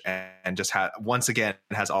finish, and just once again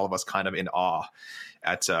has all of us kind of in awe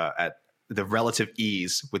at the relative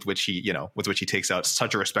ease with which he takes out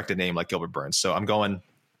such a respected name like Gilbert Burns. So I am going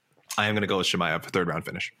to go with Chimaev for 3rd round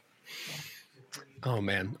finish. Oh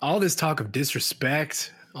man, all this talk of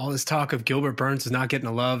disrespect, All this talk of Gilbert Burns is not getting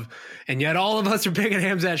the love, and yet all of us are picking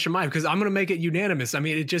Khamzat Chimaev because I'm going to make it unanimous. I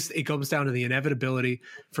mean, it comes down to the inevitability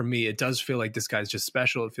for me. It does feel like this guy's just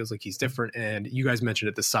special. It feels like he's different, and you guys mentioned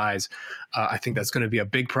it, the size. I think that's going to be a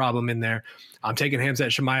big problem in there. I'm taking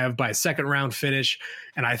Khamzat Chimaev by a second round finish,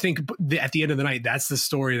 and I think at the end of the night, that's the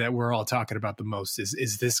story that we're all talking about the most.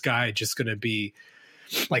 Is this guy just going to be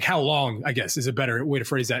like, how long, I guess, is a better way to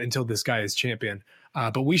phrase that, until this guy is champion?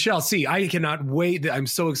 But we shall see. I cannot wait. I'm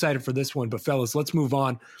so excited for this one. But fellas, let's move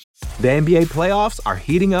on. The NBA playoffs are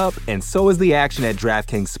heating up, and so is the action at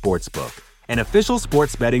DraftKings Sportsbook, an official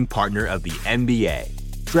sports betting partner of the NBA.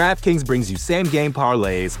 DraftKings brings you same-game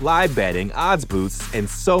parlays, live betting, odds boosts, and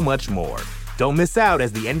so much more. Don't miss out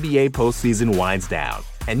as the NBA postseason winds down.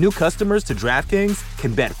 And new customers to DraftKings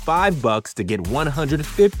can bet $5 to get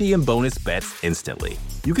 $150 in bonus bets instantly.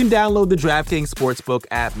 You can download the DraftKings Sportsbook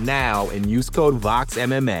app now and use code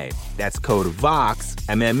VOXMMA. That's code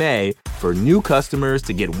VOXMMA for new customers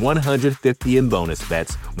to get $150 in bonus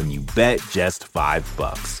bets when you bet just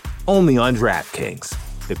 $5. Only on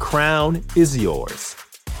DraftKings. The crown is yours.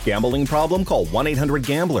 Gambling problem? Call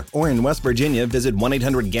 1-800-GAMBLER. Or in West Virginia, visit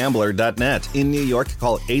 1-800-GAMBLER.net. In New York,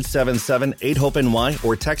 call 877-8-HOPE-NY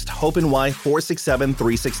or text HOPE-NY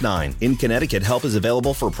 467-369. In Connecticut, help is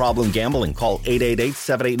available for problem gambling. Call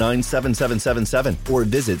 888-789-7777 or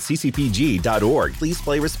visit ccpg.org. Please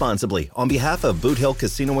play responsibly. On behalf of Boot Hill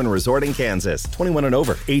Casino and Resort in Kansas, 21 and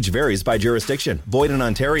over. Age varies by jurisdiction. Void in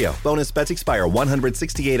Ontario. Bonus bets expire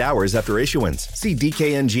 168 hours after issuance. See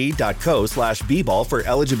dkng.co/bball for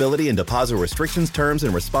eligibility and deposit restrictions, terms,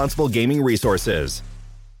 and responsible gaming resources.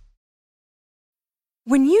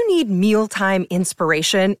 When you need mealtime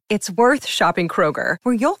inspiration, it's worth shopping Kroger,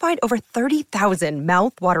 where you'll find over 30,000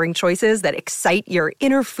 mouth-watering choices that excite your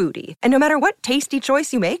inner foodie. And no matter what tasty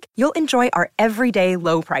choice you make, you'll enjoy our everyday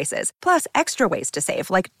low prices, plus extra ways to save,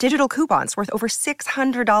 like digital coupons worth over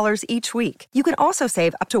 $600 each week. You can also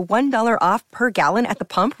save up to $1 off per gallon at the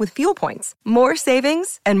pump with fuel points. More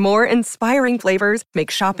savings and more inspiring flavors make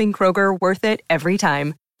shopping Kroger worth it every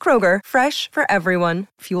time. Kroger, fresh for everyone.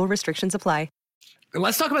 Fuel restrictions apply. And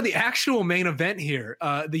let's talk about the actual main event here.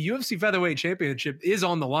 The UFC Featherweight Championship is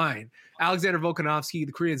on the line. Alexander Volkanovski,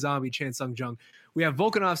 the Korean Zombie, Chan Sung Jung. We have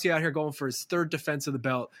Volkanovski out here going for his third defense of the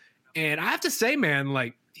belt. And I have to say, man,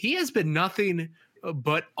 like, he has been nothing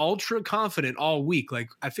but ultra confident all week. Like,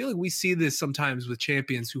 I feel like we see this sometimes with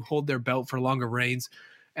champions who hold their belt for longer reigns.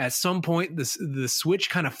 At some point, the switch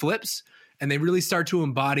kind of flips, and they really start to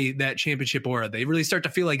embody that championship aura. They really start to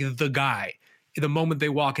feel like the guy the moment they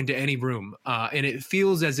walk into any room. And it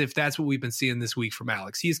feels as if that's what we've been seeing this week from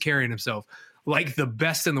Alex. He's carrying himself like the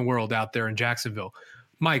best in the world out there in Jacksonville.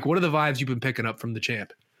 Mike, what are the vibes you've been picking up from the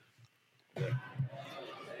champ?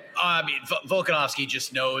 I mean, Volkanovski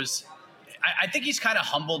just knows. I think he's kind of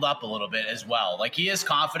humbled up a little bit as well. Like, he is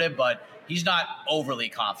confident, but he's not overly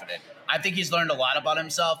confident. I think he's learned a lot about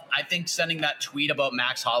himself. I think sending that tweet about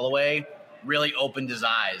Max Holloway really opened his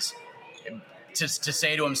eyes to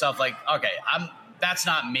say to himself, like, okay, that's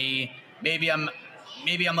not me. Maybe I'm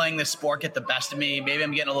letting this sport get the best of me. Maybe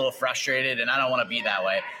I'm getting a little frustrated, and I don't want to be that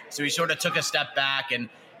way. So he sort of took a step back, and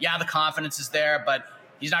yeah, the confidence is there, but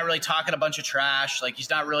he's not really talking a bunch of trash. Like, he's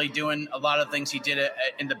not really doing a lot of things he did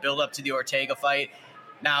in the build-up to the Ortega fight.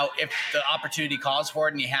 Now, if the opportunity calls for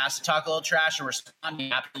it and he has to talk a little trash and respond, he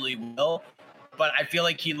absolutely will. But I feel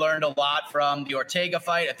like he learned a lot from the Ortega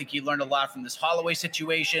fight. I think he learned a lot from this Holloway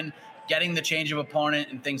situation, getting the change of opponent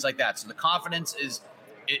and things like that. So the confidence is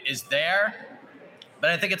there. But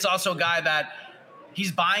I think it's also a guy that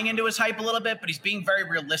he's buying into his hype a little bit, but he's being very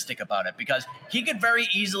realistic about it, because he could very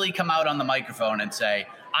easily come out on the microphone and say,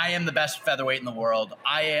 I am the best featherweight in the world.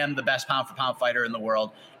 I am the best pound-for-pound fighter in the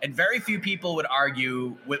world. And very few people would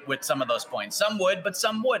argue with some of those points. Some would, but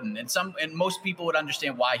some wouldn't. And most people would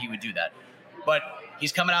understand why he would do that. But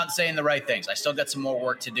he's coming out and saying the right things. I still got some more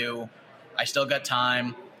work to do. I still got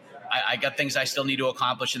time. I got things I still need to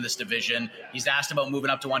accomplish in this division. He's asked about moving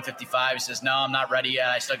up to 155. He says, no, I'm not ready yet.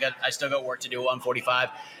 I still got work to do at 145.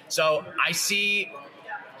 So I see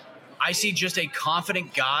just a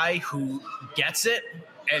confident guy who gets it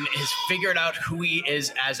and has figured out who he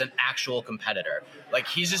is as an actual competitor. Like,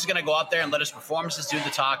 he's just going to go out there and let his performances do the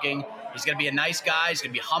talking. He's going to be a nice guy. He's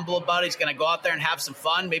going to be humble about it. He's going to go out there and have some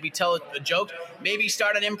fun, maybe tell a joke, maybe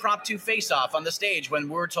start an impromptu face-off on the stage when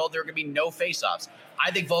we were told there were going to be no face-offs.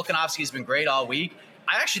 I think Volkanovski has been great all week.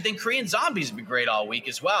 I actually think Korean Zombie's been great all week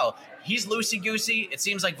as well. He's loosey-goosey. It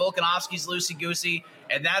seems like Volkanovski's loosey-goosey,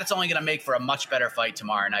 and that's only going to make for a much better fight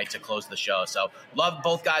tomorrow night to close the show. So love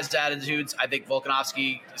both guys' attitudes. I think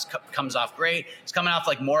Volkanovski comes off great. He's coming off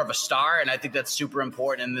like more of a star, and I think that's super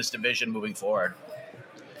important in this division moving forward.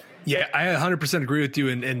 Yeah, I 100% agree with you.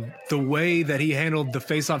 And the way that he handled the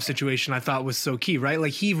face-off situation, I thought was so key, right?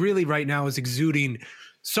 Like he really right now is exuding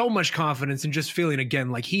so much confidence and just feeling,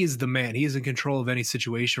 again, like he is the man. He is in control of any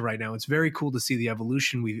situation right now. It's very cool to see the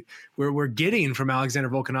evolution we're getting from Alexander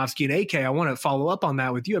Volkanovski. And AK, I want to follow up on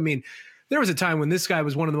that with you. I mean, there was a time when this guy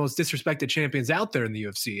was one of the most disrespected champions out there in the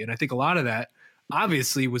UFC. And I think a lot of that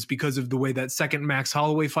obviously was because of the way that second Max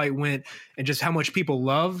Holloway fight went and just how much people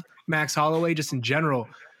love Max Holloway just in general.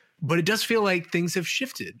 But it does feel like things have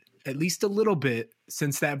shifted at least a little bit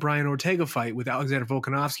since that Brian Ortega fight with Alexander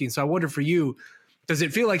Volkanovski. And so I wonder for you, does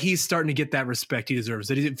it feel like he's starting to get that respect he deserves?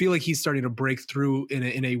 Does it feel like he's starting to break through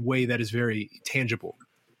in a way that is very tangible?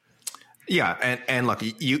 Yeah, and look,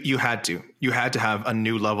 you had to have a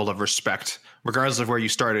new level of respect, regardless of where you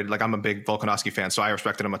started. Like, I'm a big Volkanovski fan, so I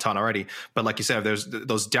respected him a ton already. But like you said, there's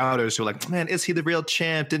those doubters who are like, man, is he the real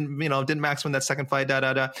champ? Didn't Max win that second fight?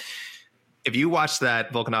 If you watched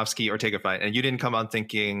that Volkanovski Ortega fight and you didn't come on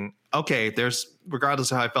thinking, okay,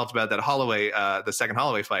 regardless of how I felt about that Holloway, the second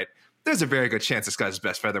Holloway fight, there's a very good chance this guy's the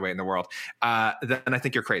best featherweight in the world. Then I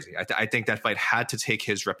think you're crazy. I think that fight had to take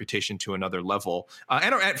his reputation to another level.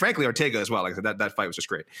 And frankly, Ortega as well. Like that fight was just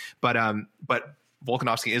great. But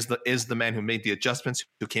Volkanovski is the man who made the adjustments,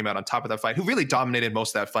 who came out on top of that fight, who really dominated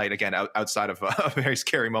most of that fight, again, outside of a very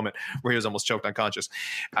scary moment where he was almost choked unconscious.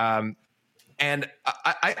 And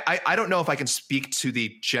I don't know if I can speak to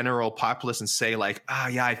the general populace and say like,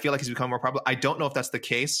 yeah, I feel like he's become more popular. I don't know if that's the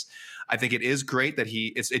case. I think it is great that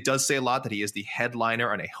it does say a lot that he is the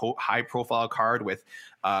headliner on a high profile card with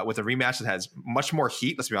a rematch that has much more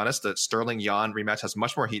heat. Let's be honest, the Sterling Yan rematch has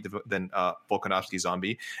much more heat than Volkanovski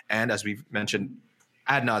Zombie. And as we've mentioned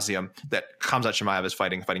ad nauseum, that Khamzat Chimaev is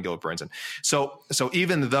fighting Gilbert Burns. So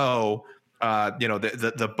even though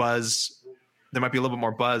the buzz, there might be a little bit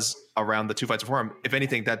more buzz around the two fights before him. If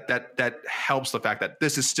anything, that helps the fact that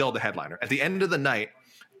this is still the headliner. At the end of the night,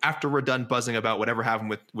 after we're done buzzing about whatever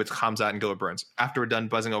happened with Khamzat and Gilbert Burns, after we're done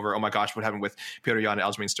buzzing over, oh my gosh, what happened with Petr Yan and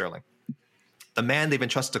Aljamain Sterling, the man they've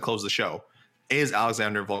entrusted to close the show is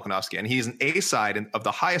Alexander Volkanovski. And he's an A side of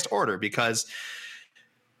the highest order because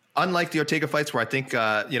unlike the Ortega fights where I think,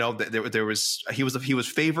 he was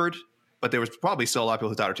favored, but there was probably still a lot of people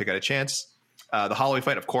who thought Ortega had a chance. The Holloway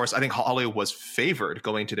fight, of course, I think Holloway was favored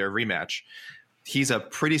going to their rematch. He's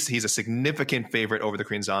a significant favorite over the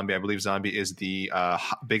Korean Zombie. I believe Zombie is the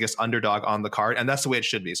biggest underdog on the card, and that's the way it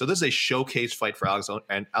should be. So this is a showcase fight for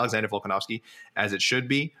Alexander Volkanovski, as it should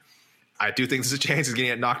be. I do think there's a chance he's getting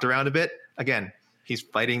it knocked around a bit. Again, he's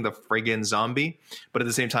fighting the friggin' Zombie, but at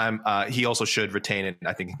the same time, he also should retain it,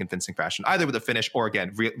 I think, in convincing fashion, either with a finish or,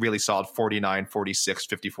 again, really solid 49-46,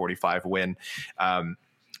 50-45 win.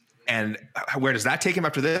 And where does that take him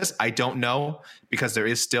after this? I don't know, because there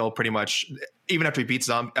is still pretty much, even after he beats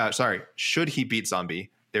Zombie, should he beat Zombie,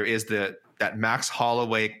 there is that Max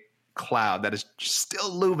Holloway cloud that is still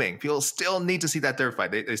looming. People still need to see that third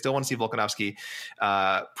fight. They still want to see Volkanovski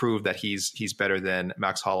prove that he's better than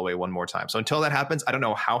Max Holloway one more time. So until that happens, I don't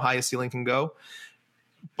know how high his ceiling can go.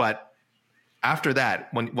 But after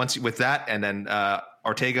that, once with that, and then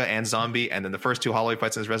Ortega and Zombie, and then the first two Holloway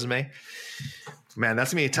fights in his resume, man,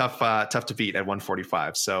 that's gonna be tough to beat at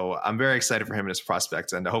 145. So I'm very excited for him and his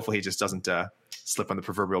prospects, and hopefully he just doesn't slip on the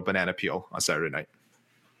proverbial banana peel on Saturday night.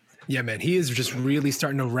 Yeah, man, he is just really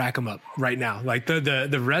starting to rack him up right now. Like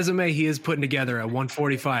the resume he is putting together at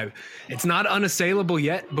 145, it's not unassailable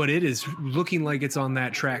yet, but it is looking like it's on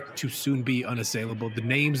that track to soon be unassailable. The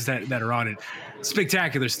names that are on it,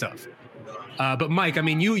 spectacular stuff. But Mike, I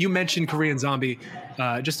mean, you mentioned Korean Zombie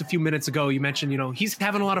just a few minutes ago. You mentioned, he's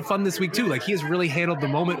having a lot of fun this week too. Like, he has really handled the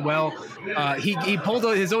moment well. He pulled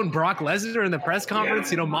his own Brock Lesnar in the press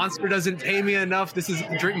conference. Monster doesn't pay me enough. This is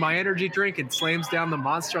drink my energy drink, and slams down the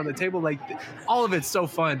monster on the table. Like, all of it's so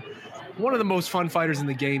fun. One of the most fun fighters in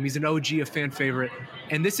the game. He's an OG, a fan favorite.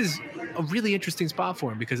 And this is a really interesting spot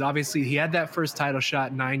for him because obviously he had that first title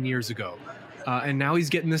shot 9 years ago. And now he's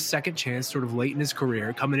getting this second chance sort of late in his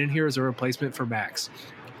career, coming in here as a replacement for Max.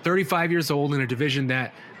 35 years old in a division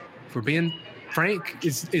that, for being frank,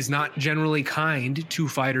 is not generally kind to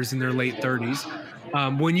fighters in their late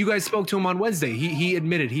 30s. When you guys spoke to him on Wednesday, he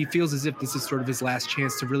admitted he feels as if this is sort of his last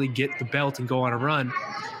chance to really get the belt and go on a run.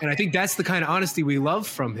 And I think that's the kind of honesty we love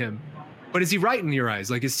from him. But is he right in your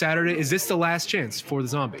eyes? Like, is this the last chance for the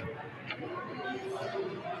Zombie?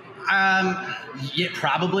 Yeah,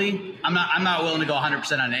 probably. I'm not willing to go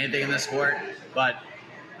 100% on anything in this sport, but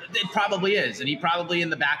it probably is. And he probably in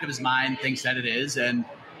the back of his mind thinks that it is. And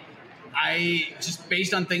I just,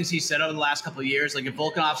 based on things he said over the last couple of years, like if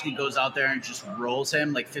Volkanovski goes out there and just rolls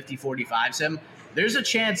him, like 50-45s him, there's a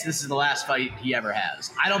chance this is the last fight he ever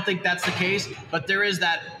has. I don't think that's the case, but there is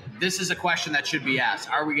that this is a question that should be asked.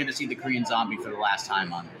 Are we going to see the Korean Zombie for the last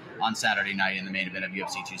time on Saturday night in the main event of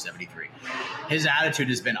UFC 273? His attitude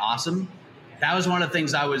has been awesome. That was one of the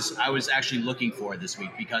things I was actually looking for this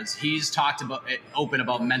week, because he's talked about open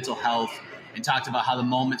about mental health and talked about how the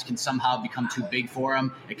moments can somehow become too big for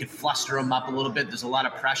him. It could fluster him up a little bit. There's a lot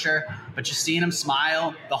of pressure, but just seeing him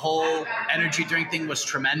smile, the whole energy drink thing was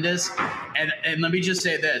tremendous. And let me just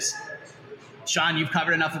say this, Sean, you've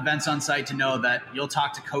covered enough events on site to know that you'll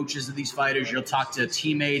talk to coaches of these fighters, you'll talk to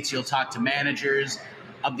teammates, you'll talk to managers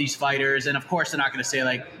of these fighters. And of course, they're not going to say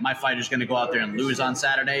like, my fighter's going to go out there and lose on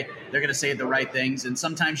Saturday. They're going to say the right things. And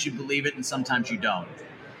sometimes you believe it and sometimes you don't.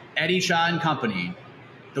 Eddie Shaw and company,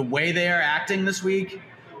 the way they are acting this week,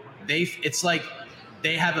 it's like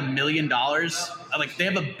they have $1 million, like they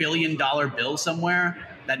have $1 billion bill somewhere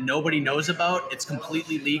that nobody knows about. It's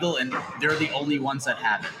completely legal and they're the only ones that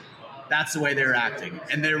have it. That's the way they're acting.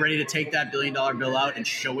 And they're ready to take that $1 billion bill out and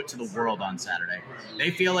show it to the world on Saturday.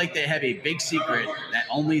 They feel like they have a big secret that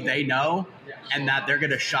only they know and that they're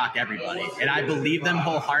going to shock everybody. And I believe them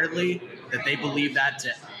wholeheartedly that they believe that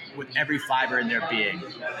with every fiber in their being.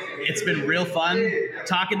 It's been real fun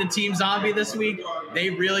talking to Team Zombie this week. They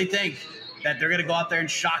really think that they're going to go out there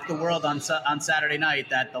and shock the world on Saturday night,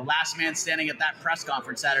 that the last man standing at that press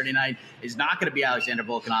conference Saturday night is not going to be Alexander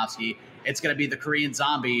Volkanovski. It's going to be the Korean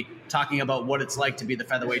Zombie talking about what it's like to be the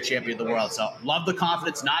featherweight champion of the world. So love the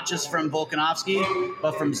confidence, not just from Volkanovski,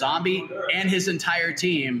 but from Zombie and his entire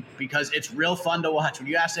team, because it's real fun to watch. When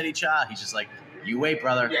you ask Eddie Cha, he's just like, you wait,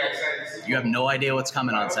 brother. You have no idea what's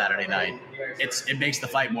coming on Saturday night. It makes the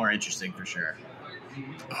fight more interesting for sure.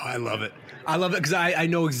 Oh, I love it. I love it because I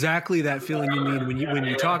know exactly that feeling you need when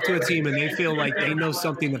you talk to a team and they feel like they know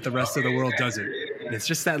something that the rest of the world doesn't. And it's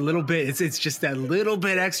just that little bit. It's just that little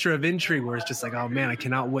bit extra of intrigue where it's just like, oh man, I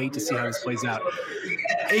cannot wait to see how this plays out.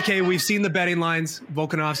 AK, we've seen the betting lines.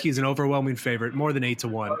 Volkanovski is an overwhelming favorite, more than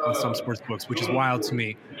 8-1 on some sports books, which is wild to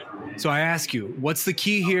me. So I ask you, what's the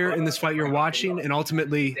key here in this fight you're watching, and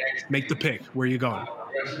ultimately make the pick? Where are you going?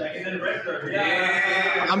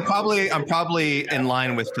 I'm probably in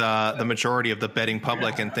line with the majority of the betting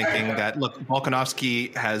public and thinking that, look,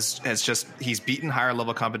 Volkanovski he's beaten higher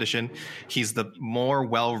level competition. He's the more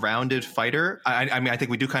well-rounded fighter. I mean, I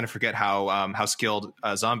think we do kind of forget how skilled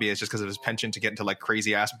Zombie is just because of his penchant to get into like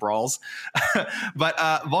crazy ass brawls. But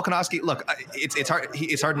Volkanovski, look,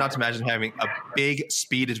 it's hard not to imagine having a big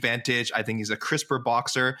speed advantage. I think he's a crisper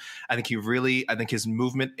boxer. I think his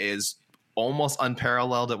movement is almost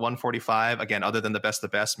unparalleled at 145. Again, other than the best of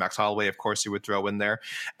the best, Max Holloway, of course, you would throw in there.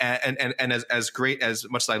 And as great as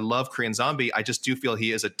much as I love Korean Zombie, I just do feel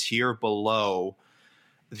he is a tier below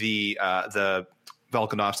the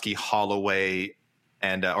Volkanovski, Holloway,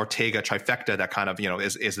 and Ortega trifecta that kind of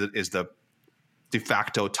is the de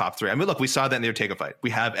facto top three. I mean, look, we saw that in the Ortega fight.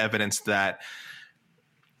 We have evidence that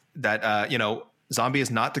Zombie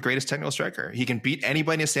is not the greatest technical striker. He can beat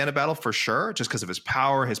anybody in a stand-up battle for sure, just because of his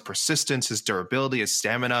power, his persistence, his durability, his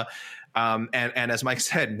stamina. And as Mike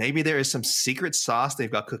said, maybe there is some secret sauce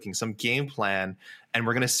they've got cooking, some game plan, and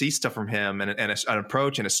we're going to see stuff from him and an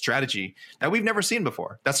approach and a strategy that we've never seen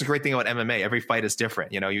before. That's the great thing about MMA. Every fight is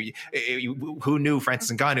different. Who knew Francis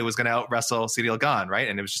Ngannou was going to out-wrestle Ciryl Gane, right?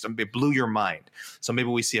 And it blew your mind. So maybe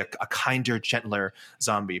we see a kinder, gentler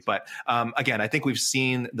Zombie. But again, I think we've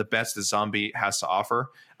seen the best that Zombie has to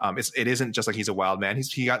offer. It isn't just like he's a wild man.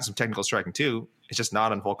 He got some technical striking too. It's just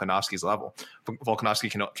not on Volkanovski's level.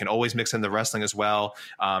 Volkanovski can always mix in the wrestling as well.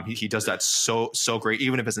 He does that so great,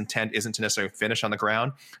 even if his intent isn't to necessarily finish on the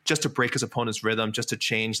ground, just to break his opponent's rhythm, just to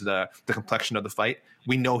change the complexion of the fight.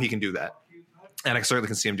 We know he can do that. And I certainly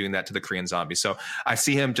can see him doing that to the Korean Zombie. So I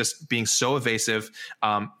see him just being so evasive,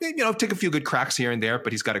 take a few good cracks here and there,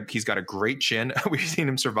 but he's got a great chin. We've seen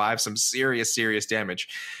him survive some serious damage.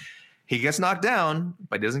 He gets knocked down,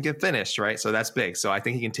 but he doesn't get finished, right? So that's big. So I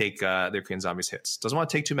think he can take the Korean Zombie's hits. Doesn't want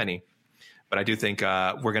to take too many, but I do think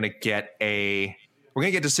we're gonna get a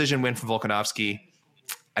decision win from Volkanovski.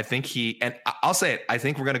 I think I'll say it. I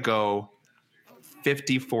think we're gonna go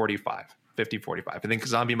 50-45. 50-45. I think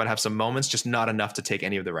Zombie might have some moments, just not enough to take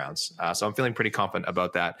any of the rounds. So I'm feeling pretty confident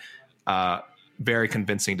about that. Very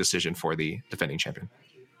convincing decision for the defending champion.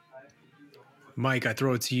 Mike, I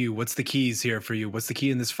throw it to you. What's the keys here for you? What's the key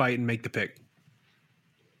in this fight, and make the pick?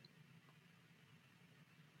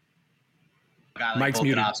 Mike's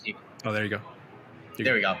muted. Oh, there you go.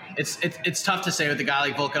 There we go. It's tough to say with a guy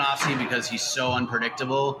like Volkanovski because he's so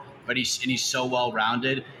unpredictable, but he's so well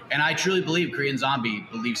rounded. And I truly believe Korean Zombie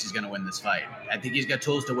believes he's going to win this fight. I think he's got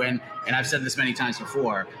tools to win. And I've said this many times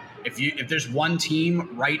before. If there's one team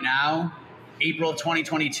right now, April of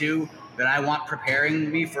 2022, that I want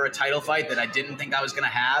preparing me for a title fight that I didn't think I was going to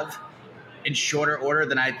have in shorter order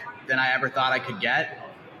than I ever thought I could get,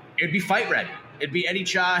 it'd be fight ready. It'd be Eddie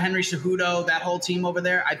Cha, Henry Cejudo, that whole team over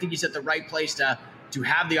there. I think he's at the right place to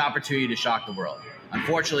have the opportunity to shock the world.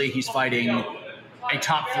 Unfortunately, he's fighting a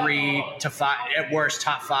top 3 to 5, at worst,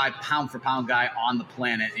 top 5 pound-for-pound guy on the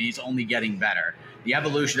planet, and he's only getting better. The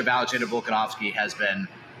evolution of Alexander Volkanovski has been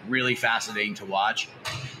really fascinating to watch.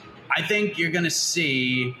 I think you're going to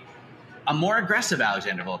see a more aggressive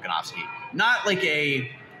Alexander Volkanovski. Not a guy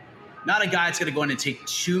that's going to go in and take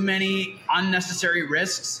too many unnecessary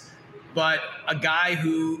risks, but a guy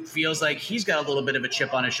who feels like he's got a little bit of a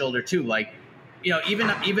chip on his shoulder too. Like, you know,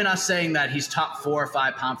 even us saying that he's top 4 or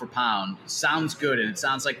 5 pound for pound sounds good, and it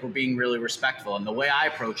sounds like we're being really respectful. And the way I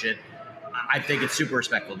approach it, I think it's super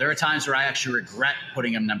respectful. There are times where I actually regret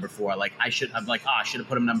putting him number 4. Like I should have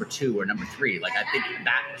put him number 2 or number 3. Like I think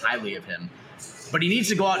that highly of him. But he needs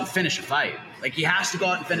to go out and finish a fight. Like he has to go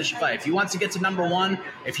out and finish a fight. If he wants to get to number 1,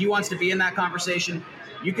 if he wants to be in that conversation,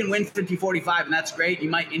 you can win 50-45, and that's great. You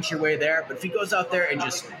might inch your way there. But if he goes out there and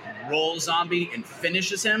just rolls Zombie and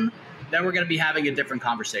finishes him, then we're going to be having a different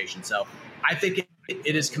conversation. So I think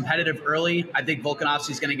it is competitive early. I think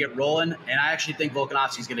Volkanovski's going to get rolling, and I actually think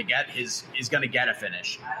Volkanovski's going to get a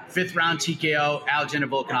finish. 5th round TKO, Alexander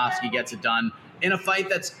Volkanovski gets it done in a fight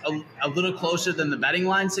that's a little closer than the betting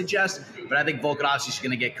line suggests, but I think Volkanovski's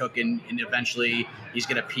going to get cooking, and eventually he's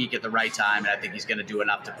going to peak at the right time, and I think he's going to do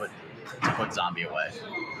enough to put Zombie away.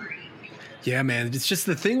 Yeah, man. It's just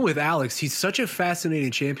the thing with Alex. He's such a fascinating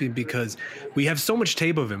champion because we have so much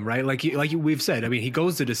tape of him, right? Like we've said, I mean, he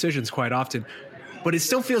goes to decisions quite often, but it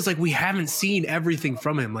still feels like we haven't seen everything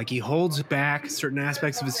from him. Like he holds back certain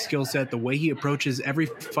aspects of his skill set. The way he approaches every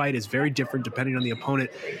fight is very different depending on the opponent.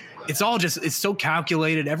 It's so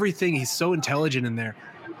calculated. Everything, he's so intelligent in there.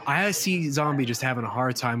 I see Zombie just having a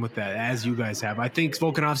hard time with that, as you guys have. I think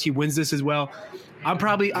Volkanovski wins this as well. I'm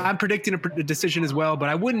predicting a decision as well, but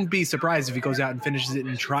I wouldn't be surprised if he goes out and finishes it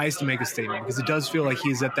and tries to make a statement, because it does feel like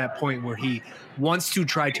he's at that point where he wants to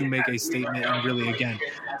try to make a statement and really, again,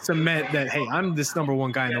 cement that, hey, I'm this number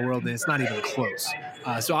 1 guy in the world, and it's not even close.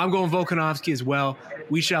 So I'm going Volkanovski as well.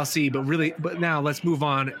 We shall see, but now let's move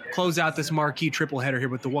on. Close out this marquee triple header here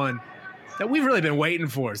with the one that we've really been waiting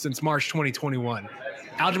for since March 2021.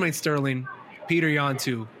 Aljamain Sterling, Peter Yan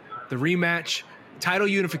 2, the rematch, title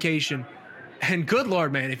unification. And good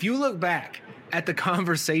Lord, man, if you look back at the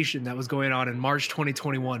conversation that was going on in March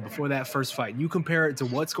 2021 before that first fight, you compare it to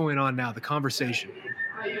what's going on now, the conversation,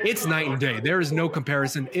 it's night and day. There is no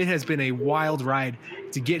comparison. It has been a wild ride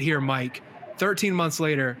to get here, Mike. 13 months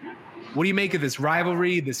later, what do you make of this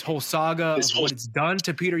rivalry, this whole saga, of what it's done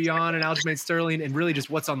to Peter Yan and Aljamain Sterling, and really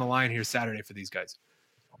just what's on the line here Saturday for these guys?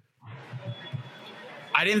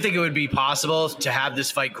 I didn't think it would be possible to have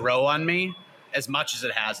this fight grow on me as much as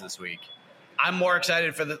it has this week. I'm more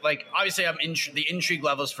excited for obviously the intrigue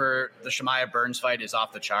levels for the Chimaev Burns fight is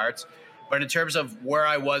off the charts, but in terms of where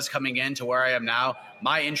I was coming in to where I am now,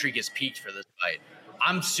 my intrigue has peaked for this fight.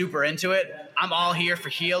 I'm super into it. I'm all here for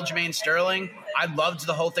Aljamain Sterling. I loved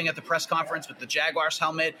the whole thing at the press conference with the Jaguars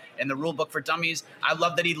helmet and the rule book for dummies. I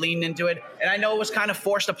love that he leaned into it, and I know it was kind of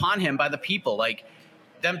forced upon him by the people, like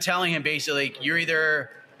them telling him basically, you're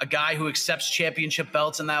either a guy who accepts championship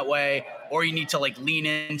belts in that way, or you need to lean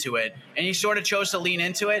into it. And he sort of chose to lean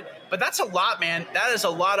into it. But that's a lot, man. That is a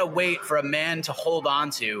lot of weight for a man to hold on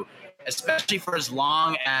to, especially for as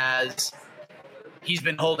long as he's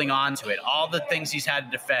been holding on to it. All the things he's had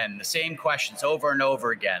to defend, the same questions over and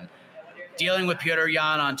over again, dealing with Peter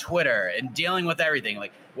Yan on Twitter and dealing with everything.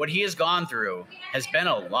 Like what he has gone through has been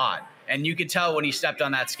a lot. And you could tell when he stepped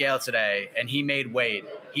on that scale today and he made weight,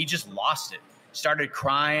 he just lost it. Started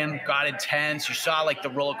crying, got intense. You saw the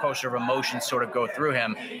roller coaster of emotions sort of go through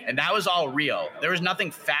him. And that was all real. There was nothing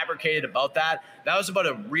fabricated about that. That was about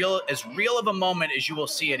as real of a moment as you will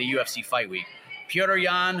see at a UFC fight week. Peter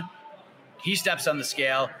Yan, he steps on the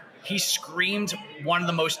scale. He screamed one of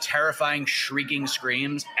the most terrifying shrieking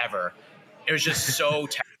screams ever. It was just so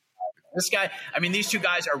terrifying. This guy, these two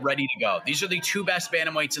guys are ready to go. These are the 2 best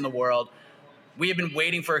bantamweights in the world. We have been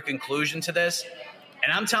waiting for a conclusion to this.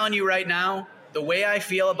 And I'm telling you right now, the way I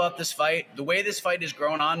feel about this fight, the way this fight has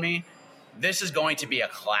grown on me, this is going to be a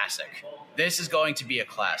classic. This is going to be a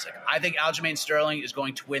classic. I think Aljamain Sterling is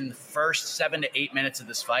going to win the first 7 to 8 minutes of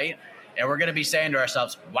this fight, and we're going to be saying to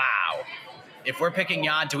ourselves, wow, if we're picking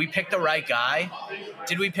Yan, do we pick the right guy?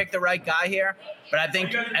 Did we pick the right guy here? But I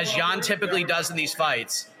think as Yan typically does in these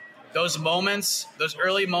fights, those moments, those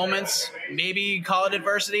early moments, maybe you call it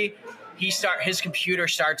adversity, his computer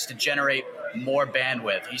starts to generate more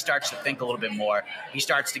bandwidth. He starts to think a little bit more. He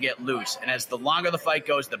starts to get loose. And as the longer the fight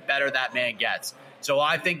goes, the better that man gets. So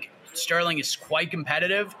I think Sterling is quite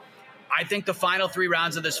competitive. I think the final 3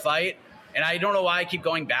 rounds of this fight, and I don't know why I keep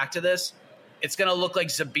going back to this, it's going to look like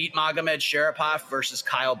Zabit Magomedsharipov versus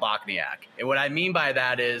Kyle Bochniak. And what I mean by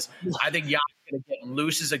that is I think Jan's going to get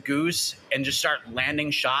loose as a goose and just start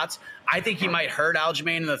landing shots. I think he might hurt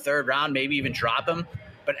Aljamain in the 3rd round, maybe even drop him.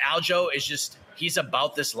 But Aljo is just, he's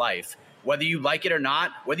about this life. Whether you like it or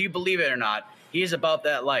not, whether you believe it or not, he is about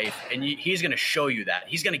that life, and he's going to show you that.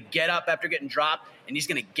 He's going to get up after getting dropped, and he's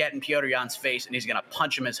going to get in Petr Yan's face, and he's going to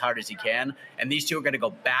punch him as hard as he can. And these two are going to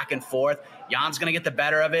go back and forth. Jan's going to get the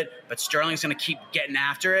better of it, but Sterling's going to keep getting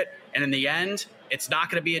after it. And in the end, it's not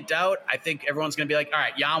going to be a doubt. I think everyone's going to be like, all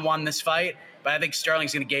right, Jan won this fight, but I think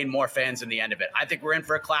Sterling's going to gain more fans in the end of it. I think we're in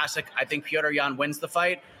for a classic. I think Petr Yan wins the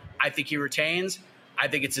fight. I think he retains. I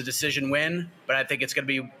think it's a decision win, but I think it's going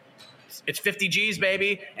to be it's 50 G's,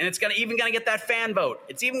 baby, and it's gonna get that fan vote.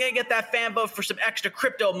 It's even gonna get that fan vote for some extra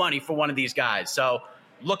crypto money for one of these guys. So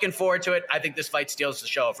looking forward to it. I think this fight steals the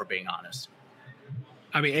show, if we're being honest.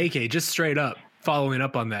 I mean, AK, just straight up following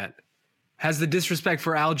up on that, has the disrespect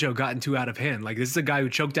for Aljo gotten too out of hand? Like, this is a guy who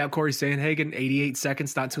choked out Corey Sandhagen 88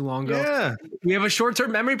 seconds not too long ago. Yeah. We have a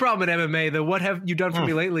short-term memory problem in MMA. The what have you done for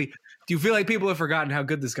me lately? Do you feel like people have forgotten how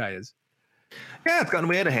good this guy is? Yeah, it's gotten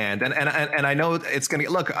way out of hand, and I know it's going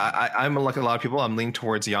to look. I'm like a lot of people. I'm leaning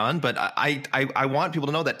towards Jan, but I want people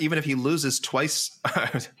to know that even if he loses twice,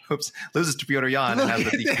 loses to Petr Yan and has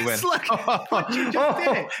the DQ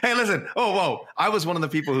win. Hey, listen. Whoa! I was one of the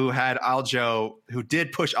people who had Aljo, who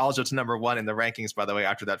did push Aljo to number 1 in the rankings. By the way,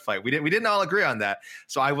 after that fight, we didn't all agree on that.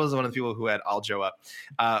 So I was one of the people who had Aljo up,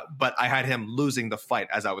 but I had him losing the fight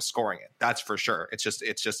as I was scoring it. That's for sure. It's just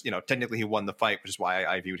technically he won the fight, which is why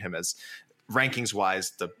I viewed him as, rankings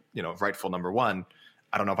wise, the rightful number 1.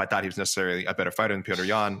 I don't know if I thought he was necessarily a better fighter than Petr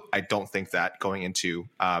Yan. I don't think that going into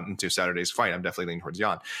Saturday's fight. I'm definitely leaning towards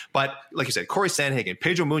Yan. But like you said, Corey Sandhagen,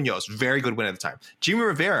 Pedro Munoz, very good win at the time. Jimmy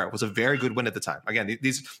Rivera was a very good win at the time. Again,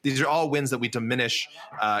 these are all wins that we diminish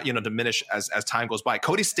as time goes by.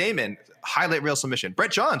 Cody Stamann, highlight reel submission.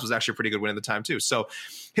 Brett Johns was actually a pretty good win at the time too. So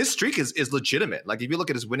his streak is legitimate. Like, if you look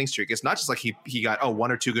at his winning streak, it's not just like he got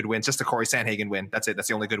 1 or 2 good wins, just a Corey Sandhagen win. That's it. That's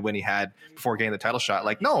the only good win he had before getting the title shot.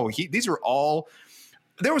 Like, no, these were all.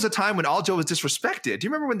 There was a time when Aljo was disrespected. Do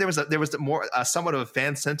you remember when there was more somewhat of a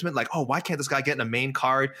fan sentiment, like, oh, why can't this guy get in a main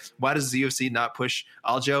card? Why does the UFC not push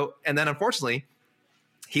Aljo? And then unfortunately,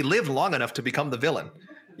 he lived long enough to become the villain.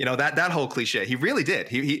 That whole cliche. He really did.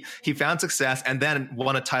 He found success and then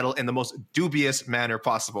won a title in the most dubious manner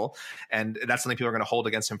possible. And that's something people are going to hold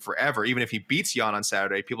against him forever. Even if he beats Jan on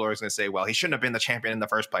Saturday, people are always going to say, well, he shouldn't have been the champion in the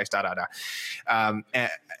first place,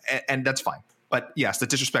 and that's fine. But yes, the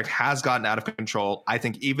disrespect has gotten out of control. I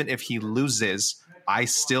think even if he loses, I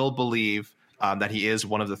still believe that he is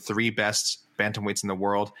one of the 3 best bantamweights in the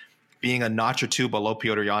world. Being a notch or 2 below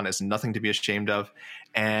Petr Yan is nothing to be ashamed of.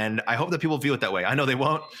 And I hope that people view it that way. I know they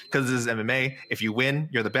won't, because this is MMA. If you win,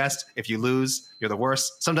 you're the best. If you lose, you're the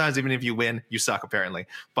worst. Sometimes even if you win, you suck, apparently.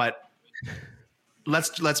 But let's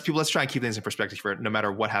try and keep things in perspective here. No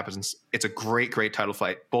matter what happens, it's a great title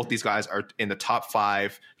fight. Both these guys are in the top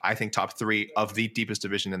 5, I think top 3 of the deepest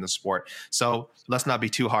division in the sport. So let's not be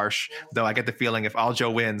too harsh. Though I get the feeling if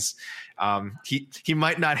Aljo wins, he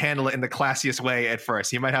might not handle it in the classiest way at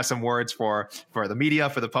first. He might have some words for the media,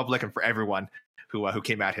 for the public, and for everyone who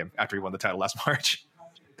came at him after he won the title last March.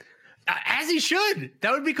 As he should.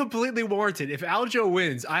 That would be completely warranted. If Aljo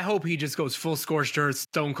wins, I hope he just goes full scorched earth,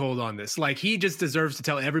 stone cold on this. Like, he just deserves to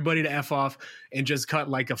tell everybody to F off and just cut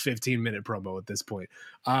like a 15-minute promo at this point.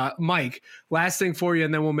 Mike, last thing for you,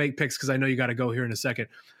 and then we'll make picks because I know you got to go here in a second.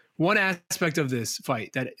 One aspect of this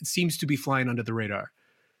fight that seems to be flying under the radar.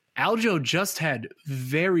 Aljo just had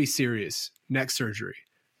very serious neck surgery.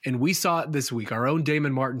 And we saw it this week. Our own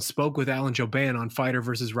Damon Martin spoke with Alan Jouban on Fighter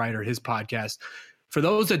vs. Writer, his podcast. For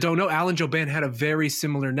those that don't know, Alan Jouban had a very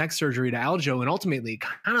similar neck surgery to Aljo and ultimately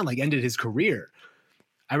kind of like ended his career.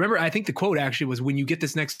 I think the quote actually was, when you get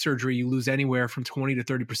this neck surgery, you lose anywhere from 20 to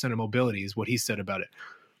 30% of mobility is what he said about it.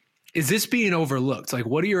 Is this being overlooked? Like,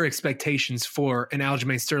 what are your expectations for an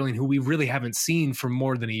Aljamain Sterling who we really haven't seen for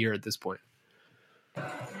more than a year at this point?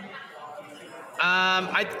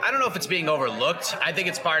 I don't know if it's being overlooked. I think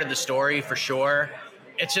it's part of the story for sure.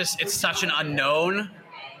 It's such an unknown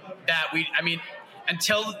that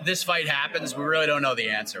until this fight happens, we really don't know the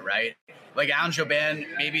answer, right? Like, Alan Jouban,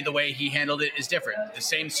 maybe the way he handled it is different. The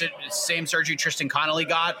same surgery Tristan Connolly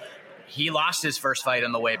got, he lost his first fight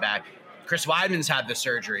on the way back. Chris Weidman's had the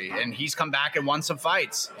surgery, and he's come back and won some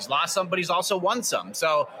fights. He's lost some, but he's also won some.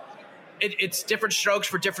 So it's different strokes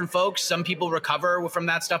for different folks. Some people recover from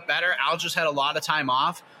that stuff better. Al just had a lot of time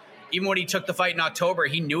off. Even when he took the fight in October,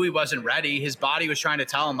 he knew he wasn't ready. His body was trying to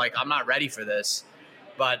tell him, like, I'm not ready for this.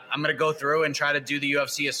 But I'm going to go through and try to do the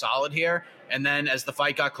UFC a solid here. And then as the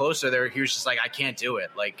fight got closer, he was just like, I can't do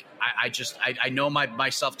it. Like, I know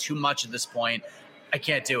myself too much at this point. I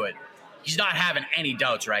can't do it. He's not having any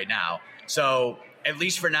doubts right now. So at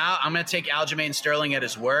least for now, I'm going to take Aljamain Sterling at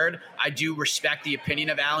his word. I do respect the opinion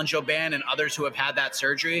of Alan Jouban and others who have had that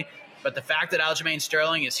surgery. But the fact that Aljamain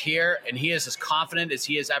Sterling is here and he is as confident as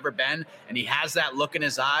he has ever been, and he has that look in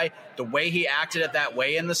his eye, the way he acted at that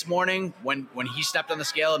weigh-in this morning when he stepped on the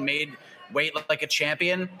scale and made weight like a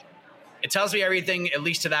champion, it tells me everything, at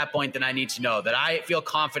least to that point, that I need to know. That I feel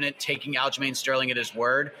confident taking Aljamain Sterling at his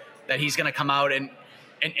word, that he's going to come out and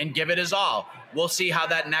give it his all. We'll see how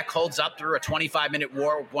that neck holds up through a 25-minute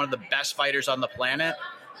war with one of the best fighters on the planet.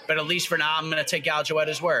 But at least for now, I'm going to take Aljo at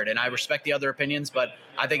his word. And I respect the other opinions, but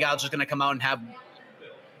I think Aljo's going to come out and have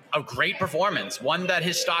a great performance, one that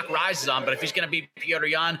his stock rises on. But if he's going to beat Petr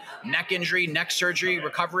Yan, neck injury, neck surgery,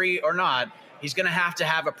 recovery or not, he's going to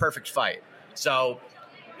have a perfect fight. So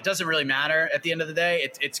it doesn't really matter at the end of the day.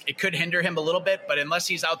 It could hinder him a little bit, but unless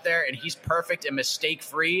he's out there and he's perfect and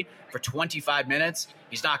mistake-free for 25 minutes,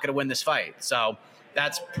 he's not going to win this fight. So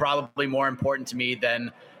that's probably more important to me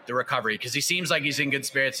than the recovery, because he seems like he's in good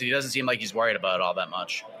spirits and he doesn't seem like he's worried about it all that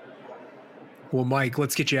much. Well, Mike,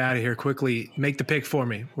 let's get you out of here quickly. Make the pick for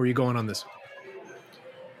me. Where are you going on this?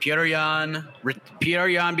 Petr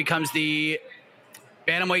Yan becomes the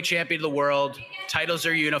bantamweight champion of the world. Titles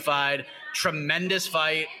are unified. Tremendous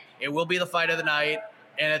fight. It will be the fight of the night,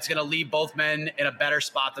 and it's going to leave both men in a better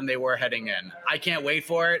spot than they were heading in. I can't wait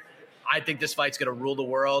for it. I think this fight's going to rule the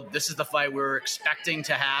world. This is the fight we were expecting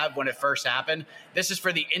to have when it first happened. This is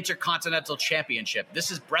for the Intercontinental Championship.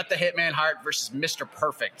 This is Bret the Hitman Hart versus Mr.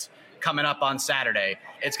 Perfect coming up on Saturday.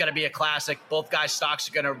 It's going to be a classic. Both guys' stocks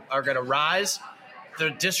are going to rise. The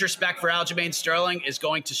disrespect for Aljamain Sterling is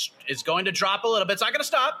going to drop a little bit. It's not going to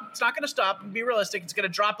stop. It's not going to stop. Be realistic. It's going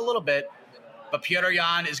to drop a little bit. But Petr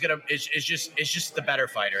Yan is just the better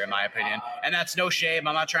fighter, in my opinion. And that's no shame.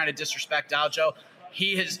 I'm not trying to disrespect Aljo.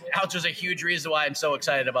 Aljo's a huge reason why I'm so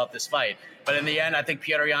excited about this fight. But in the end, I think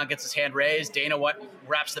Petr Yan gets his hand raised. Dana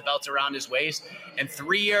wraps the belt around his waist. And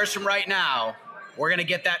 3 years from right now, we're going to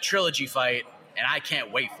get that trilogy fight, and I can't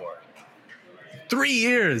wait for it. 3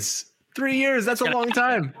 years. 3 years. That's a long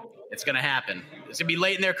time. It's going to happen. It's going to be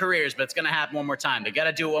late in their careers, but it's going to happen one more time. They got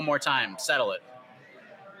to do it one more time. Settle it.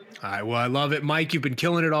 All right. Well, I love it. Mike, you've been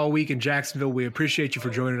killing it all week in Jacksonville. We appreciate you for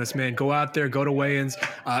joining us, man. Go out there, go to weigh-ins,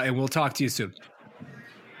 and we'll talk to you soon.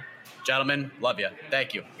 Gentlemen, love you.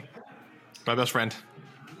 Thank you. My best friend.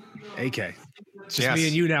 AK. It's just me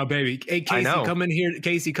and you now, baby. Hey, Casey, come in here.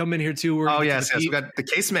 Casey, come in here too. Yes. We got the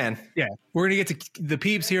case man. Yeah. We're going to get to the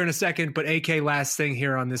peeps here in a second, but AK, last thing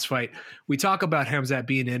here on this fight. We talk about Khamzat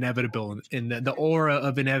being inevitable and the aura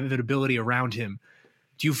of inevitability around him.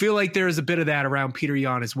 Do you feel like there is a bit of that around Petr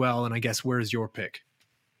Yan as well? And I guess where's your pick?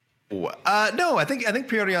 No, I think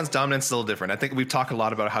Petr Yan's dominance is a little different. I think we've talked a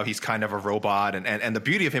lot about how he's kind of a robot, and the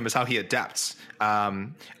beauty of him is how he adapts.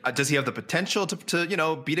 Does he have the potential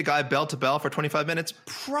to beat a guy bell to bell for 25 minutes?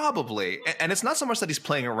 Probably. And it's not so much that he's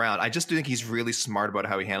playing around. I just do think he's really smart about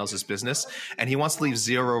how he handles his business, and he wants to leave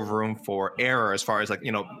zero room for error as far as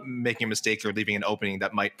making a mistake or leaving an opening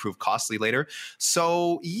that might prove costly later.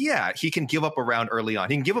 So yeah, he can give up a round early on.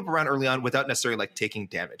 He can give up a round early on without necessarily taking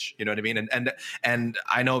damage. You know what I mean? And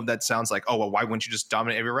I know that sounds like, oh well, why wouldn't you just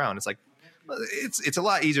dominate every round? It's like, it's a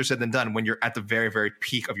lot easier said than done when you're at the very, very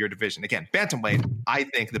peak of your division. Again, bantamweight, I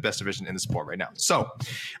think the best division in the sport right now. So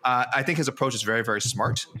I think his approach is very, very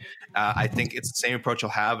smart. I think it's the same approach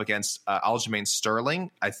he'll have against Aljamain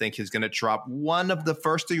Sterling. I think he's going to drop one of the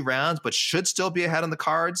first 3 rounds, but should still be ahead on the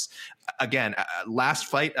cards. Again,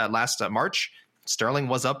 last March, Sterling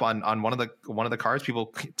was up on one of the cards.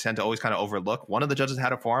 People tend to always kind of overlook. One of the judges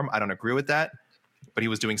had a for him. I don't agree with that, but he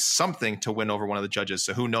was doing something to win over one of the judges.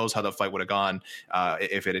 So who knows how the fight would have gone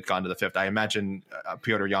if it had gone to the 5th. I imagine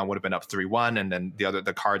Petr Yan would have been up 3-1, and then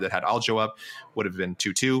the card that had Aljo up would have been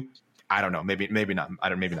 2-2. I don't know. Maybe not.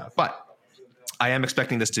 Maybe not. But I am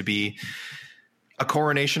expecting this to be a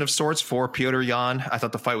coronation of sorts for Petr Yan. I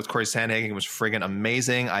thought the fight with Corey Sandhagen was friggin'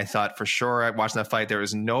 amazing. I thought for sure watching that fight, there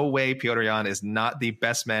is no way Petr Yan is not the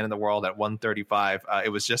best man in the world at 135. It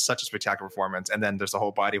was just such a spectacular performance. And then there's the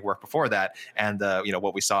whole body of work before that, and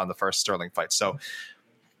what we saw in the first Sterling fight. So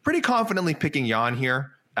pretty confidently picking Yan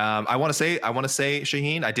here. I want to say,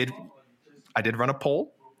 Shaheen, I did run a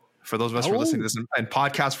poll. For those of us who are listening to this in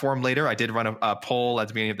podcast form later, I did run a poll at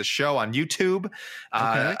the beginning of the show on YouTube.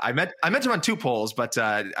 I meant to run 2 polls, but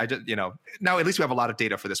I just, now at least we have a lot of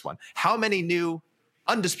data for this one. How many new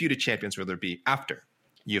undisputed champions will there be after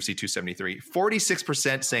UFC 273?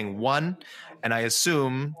 46% saying 1, and I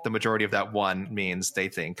assume the majority of that 1 means they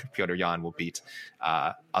think Petr Yan will beat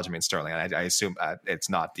Aljamain Sterling. And I assume it's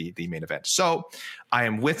not the main event. So I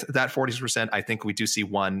am with that 46%. I think we do see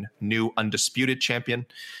 1 new undisputed champion,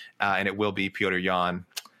 and it will be Petr Yan.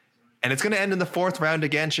 And it's going to end in the 4th round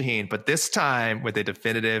again, Shaheen, but this time with a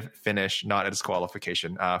definitive finish, not a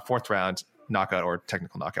disqualification. 4th round knockout or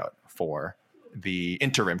technical knockout for the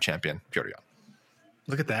interim champion, Petr Yan.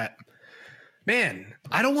 Look at that. Man,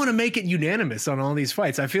 I don't want to make it unanimous on all these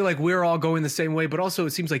fights. I feel like we're all going the same way, but also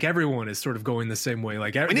it seems like everyone is sort of going the same way.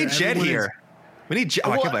 Like we need Jed here. We need Jed.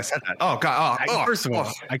 Oh, I can't believe I said that. Oh, God. First of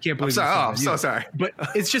all, I can't believe I'm so sorry. But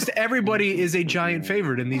it's just everybody is a giant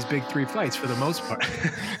favorite in these big 3 fights for the most part.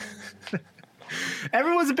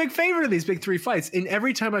 Everyone's a big favorite in these big 3 fights. And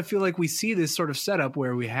every time I feel like we see this sort of setup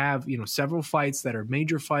where we have, several fights that are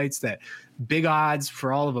major fights, that big odds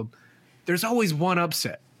for all of them, there's always one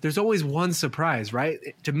upset. There's always one surprise, right?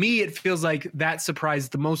 To me, it feels like that surprise,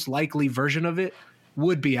 the most likely version of it,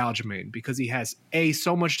 would be Aljamain, because he has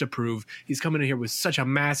so much to prove. He's coming in here with such a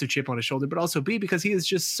massive chip on his shoulder, but also B, because he is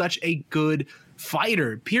just such a good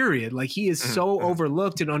fighter, period. Like, he is so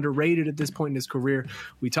overlooked and underrated at this point in his career.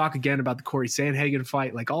 We talk again about the Corey Sandhagen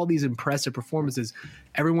fight, like all these impressive performances.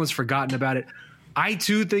 Everyone's forgotten about it. I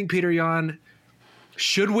too think Petr Yan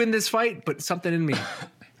should win this fight, but something in me,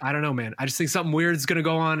 I don't know, man. I just think something weird is going to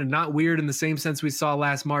go on, and not weird in the same sense we saw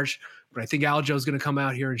last March. But I think Aljo's going to come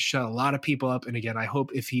out here and shut a lot of people up. And again, I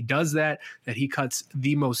hope if he does that he cuts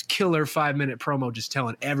the most killer 5-minute promo just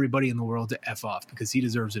telling everybody in the world to F off, because he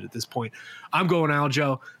deserves it at this point. I'm going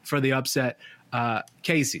Aljo for the upset.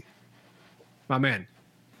 Casey, my man,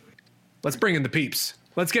 let's bring in the peeps.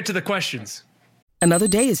 Let's get to the questions. Another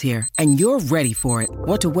day is here, and you're ready for it.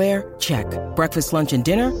 What to wear? Check. Breakfast, lunch, and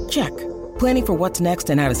dinner? Check. Planning for what's next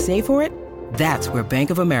and how to save for it? That's where Bank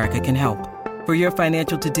of America can help. For your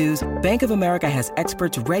financial to-dos, Bank of America has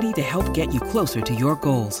experts ready to help get you closer to your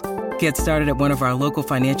goals. Get started at one of our local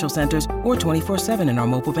financial centers or 24/7 in our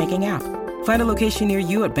mobile banking app. Find a location near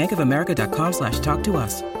you at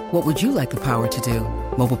bankofamerica.com/talktous. What would you like the power to do?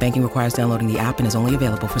 Mobile banking requires downloading the app and is only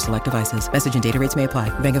available for select devices. Message and data rates may apply.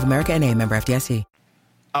 Bank of America NA, member FDIC.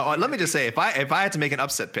 Let me just say, if I had to make an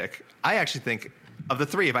upset pick, I actually think of the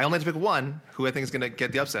 3, if I only had to pick 1 who I think is going to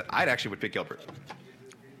get the upset, I'd actually would pick Gilbert.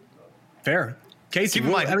 Fair. Casey, of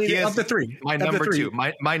the 3. My number 2.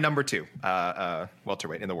 My number 2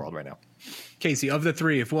 welterweight in the world right now. Casey, of the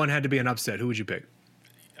 3, if one had to be an upset, who would you pick?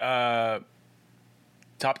 Top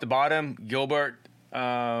to bottom, Gilbert,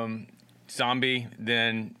 Zombie,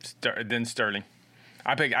 then Sterling.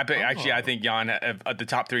 I think Yan, of the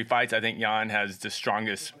top 3 fights, I think Yan has the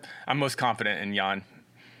strongest. I'm most confident in Yan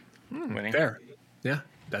winning. Fair. Yeah.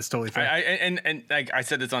 That's totally fair. And like I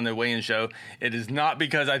said this on the weigh-in show, it is not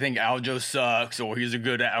because I think Aljo sucks or he's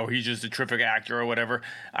just a terrific actor or whatever.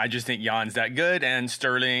 I just think Jan's that good, and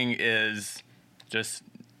Sterling is just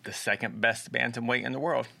the 2nd best bantamweight in the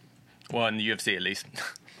world. Well, in the UFC at least.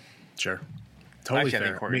 Sure. Totally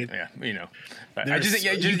fair. But I just think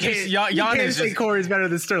Jan is say Corey's better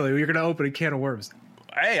than Sterling. You're going to open a can of worms.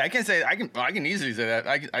 Hey, I can easily say that.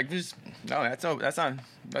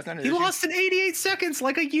 That's not an He issue. lost in 88 seconds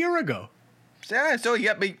like a year ago. Yeah, so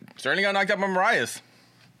Sterling got knocked out by Marias.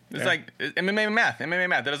 It's like MMA math.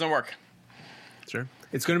 That doesn't work. Sure.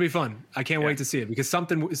 It's going to be fun. I can't wait to see it, because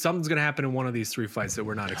something's going to happen in one of these 3 fights that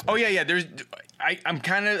we're not expecting. Oh yeah. I'm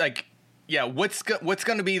kind of like, what's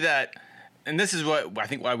going to be that, and this is what I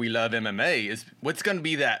think why we love MMA, is what's going to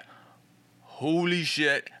be that, holy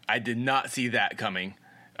shit, I did not see that coming,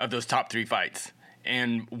 of those top 3 fights.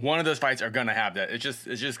 And one of those fights are going to have that. It's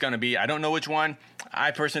just going to be, I don't know which one.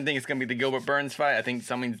 I personally think it's going to be the Gilbert Burns fight. I think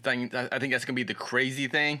that's going to be the crazy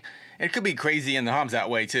thing. It could be crazy in the Khamzat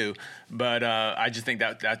way too. But I just think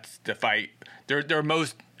that's the fight.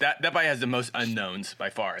 That fight has the most unknowns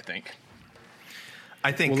by far, I think.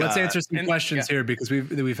 Well, let's answer some questions here, because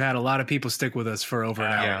we've had a lot of people stick with us for over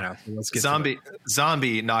an hour now. So let's get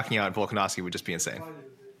Zombie knocking out Volkanovski would just be insane.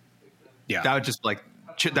 Yeah. That would just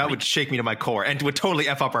would shake me to my core, and would totally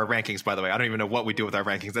F up our rankings, by the way. I don't even know what we do with our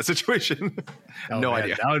rankings in that situation. No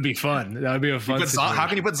idea. That would be fun. That would be a fun situation. How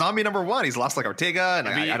can you put Zombie number 1? He's lost like Ortega, and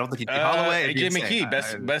I don't think he'd beat Holloway. AJ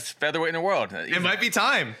McKee, best featherweight in the world. It might be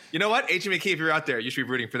time. You know what? AJ McKee, if you're out there, you should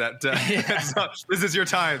be rooting for that. This is your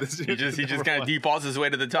time. He just kind of defaults his way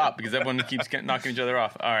to the top, because everyone keeps knocking each other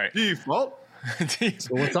off. All right. Default.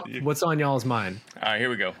 So what's on y'all's mind? All right,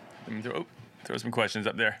 here we go. throw some questions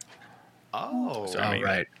up there. Oh, sorry. All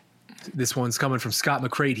right. This one's coming from Scott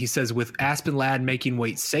McCrate. He says, with Aspen Ladd making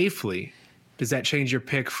weight safely, does that change your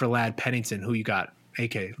pick for Ladd Pennington? Who you got?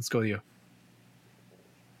 AK, let's go with you.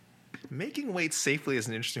 Making weight safely is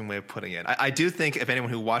an interesting way of putting it. I do think if anyone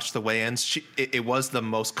who watched the weigh-ins, it was the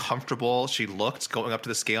most comfortable she looked going up to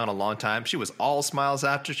the scale in a long time. She was all smiles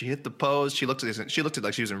after she hit the pose. She looked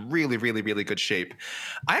like she was in really, really, really good shape.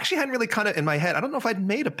 I actually hadn't really kind of in my head. I don't know if I'd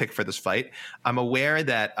made a pick for this fight. I'm aware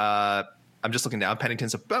that I'm just looking now.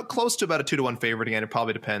 Pennington's about close to about a 2-1 favorite. Again, it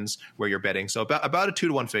probably depends where you're betting. So about a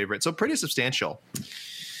 2-1 favorite. So pretty substantial.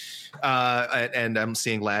 And I'm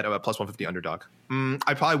seeing Ladd plus 150 underdog.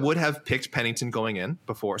 I probably would have picked Pennington going in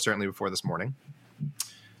certainly before this morning.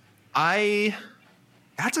 That's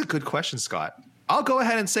a good question, Scott. I'll go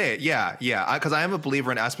ahead and say it. Yeah. Because I am a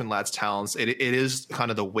believer in Aspen Ladd's talents. It is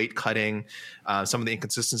kind of the weight cutting, some of the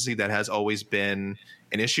inconsistency that has always been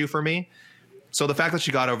an issue for me. So the fact that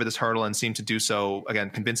she got over this hurdle and seemed to do so again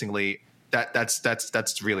convincingly,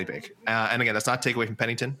 that's really big. And again, that's not take away from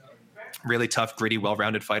Pennington. Really tough, gritty,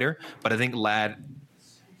 well-rounded fighter. But I think Ladd,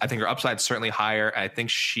 her upside's certainly higher. I think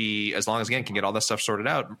she, as long as, again, can get all this stuff sorted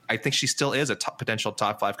out, I think she still is a potential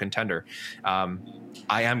top 5 contender. I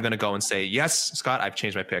am going to go and say, yes, Scott, I've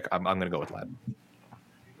changed my pick. I'm going to go with Ladd.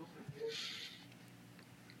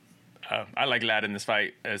 I like Ladd in this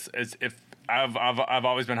fight. As if I've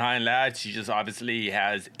always been high on Ladd. She just obviously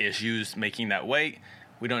has issues making that weight.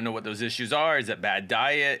 We don't know what those issues are. Is it bad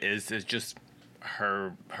diet? Is it just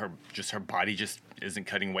her body just isn't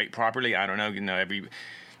cutting weight properly? I don't know.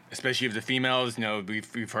 Especially if the females,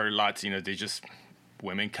 we've heard lots.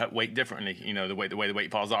 Women cut weight differently. The way the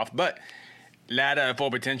weight falls off. But Ladd at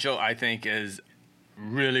full potential, I think, is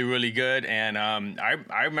really, really good. And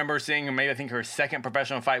I remember seeing her second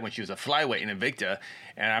professional fight when she was a flyweight in Invicta,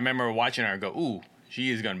 and I remember watching her and go, "Ooh, she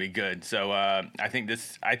is going to be good." So I'm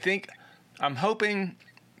hoping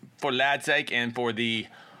for Ladd's sake and for the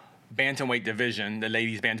bantamweight division, the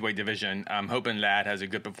ladies bantamweight division, I'm hoping Ladd has a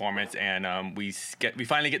good performance, and we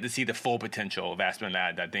finally get to see the full potential of Aspen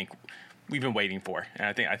Ladd that I think we've been waiting for. And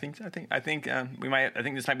I think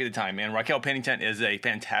this might be the time. And Raquel Pennington is a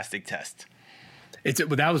fantastic test.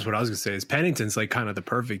 That was what I was gonna say. Is Pennington's like kind of the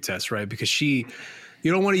perfect test, right? Because I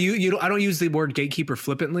don't use the word gatekeeper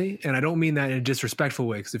flippantly, and I don't mean that in a disrespectful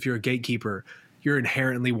way. Because if you're a gatekeeper, you're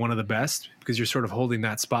inherently one of the best because you're sort of holding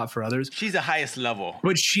that spot for others. She's the highest level.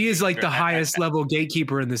 But she is like the highest level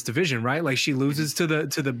gatekeeper in this division, right? Like she loses to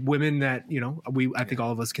the women that, I think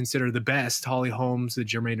all of us consider the best, Holly Holmes, the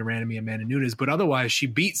Germaine Duran, Amanda Nunes, but otherwise she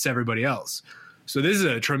beats everybody else. So this is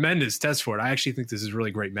a tremendous test for it. I actually think this is really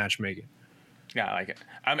great matchmaking. Yeah, I like it.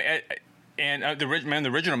 The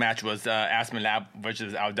original match was Aspen Ladd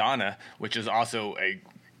versus Aldana, which is also a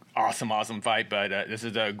awesome fight, but this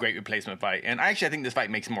is a great replacement fight. And I think this fight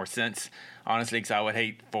makes more sense, honestly, because I would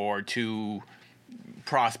hate for two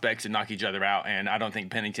prospects to knock each other out, and I don't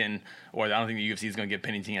think the UFC is going to give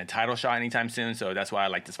Pennington a title shot anytime soon, so that's why I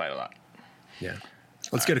like this fight a lot. Yeah.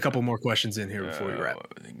 Let's get a couple more questions in here before we wrap.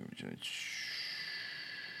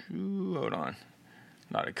 Hold on.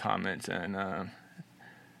 A lot of comments, and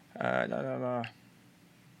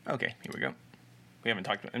okay, here we go. We haven't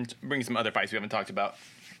talked about, and bring some other fights we haven't talked about.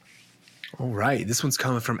 All right. This one's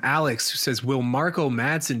coming from Alex, who says, will Marco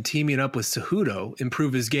Madsen teaming up with Cejudo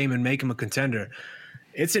improve his game and make him a contender?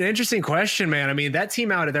 It's an interesting question, man. I mean, that team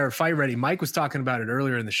out there, Fight Ready, Mike was talking about it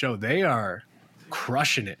earlier in the show. They are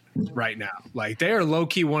crushing it right now. Like, they are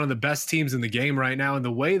low-key one of the best teams in the game right now. And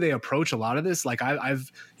the way they approach a lot of this, like I've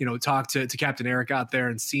talked to Captain Eric out there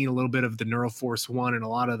and seen a little bit of the Neuroforce One and a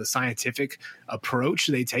lot of the scientific approach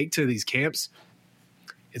they take to these camps.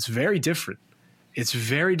 It's very different. It's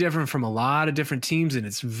very different from a lot of different teams, and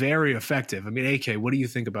it's very effective. I mean, AK, what do you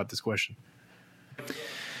think about this question?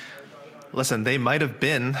 Listen, they might have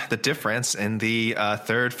been the difference in the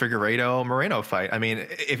third Figueiredo-Moreno fight. I mean,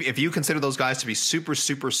 if you consider those guys to be super,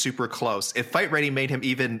 super, super close, if Fight Ready made him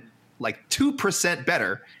even like 2%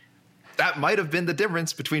 better, that might have been the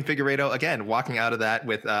difference between Figueiredo, again, walking out of that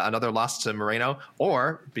with another loss to Moreno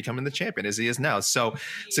or becoming the champion as he is now. So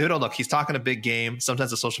look, he's talking a big game.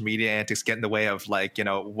 Sometimes the social media antics get in the way of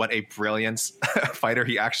what a brilliant fighter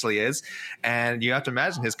he actually is. And you have to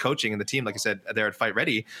imagine his coaching and the team, like I said, there at Fight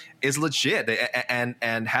Ready is legit.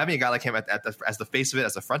 And having a guy like him as the face of it,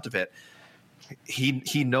 as the front of it,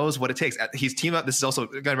 he knows what it takes. He's teamed up. This is also,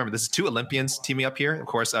 you gotta remember, this is 2 Olympians teaming up here. Of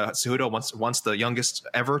course, Cejudo once the youngest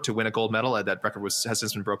ever to win a gold medal. That record has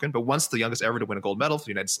since been broken, but once the youngest ever to win a gold medal for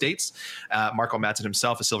the United States. Marco Madsen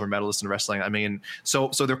himself, a silver medalist in wrestling. I mean, so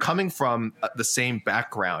they're coming from the same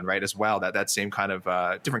background, right? As well, that same kind of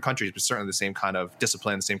different countries, but certainly the same kind of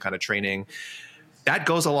discipline, the same kind of training. That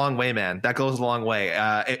goes a long way, man. That goes a long way.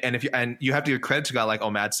 And you have to give credit to a guy like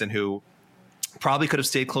Madsen, who probably could have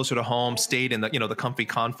stayed closer to home, stayed in the comfy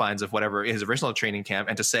confines of whatever his original training camp,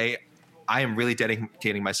 and to say, I am really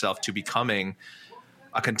dedicating myself to becoming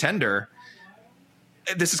a contender.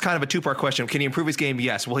 This is kind of a 2-part question. Can he improve his game?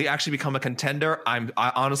 Yes. Will he actually become a contender? I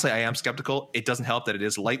honestly am skeptical. It doesn't help that it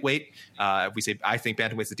is lightweight. If we say, I think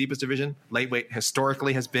bantamweight's the deepest division. Lightweight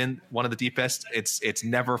historically has been one of the deepest. It's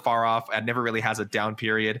never far off. It never really has a down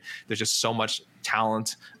period. There's just so much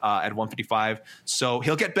talent at 155. So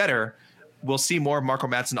he'll get better. We'll see more of Marco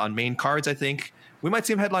Madsen on main cards, I think. We might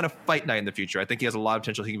see him headline a fight night in the future. I think he has a lot of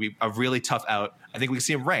potential. He can be a really tough out. I think we could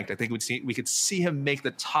see him ranked. I think we could see him make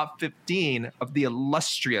the top 15 of the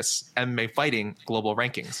illustrious MMA fighting global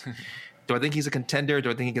rankings. Do I think he's a contender?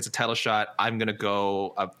 Do I think he gets a title shot? I'm going to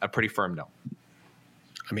go a pretty firm no.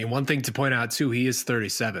 I mean, one thing to point out, too, he is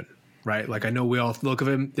 37, right? Like, I know we all look of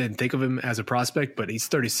him and think of him as a prospect, but he's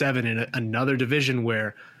 37 in another division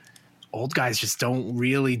where old guys just don't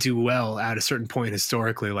really do well at a certain point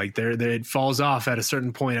historically. Like it falls off at a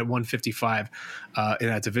certain point at 155 in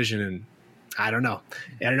that division. And I don't know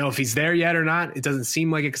if he's there yet or not. It doesn't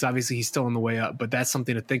seem like it, because obviously he's still on the way up, but that's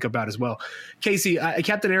something to think about as well. Casey,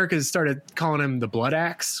 Captain Eric has started calling him the Blood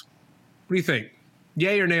Axe. What do you think?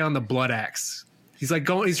 Yay or nay on the Blood Axe? He's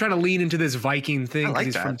trying to lean into this Viking thing because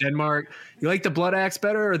he's from Denmark. You like the Blood Axe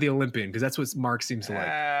better or the Olympian? Because that's what Mark seems to like.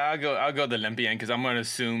 I'll go the Olympian, because I'm going to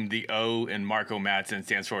assume the O in Marco Madsen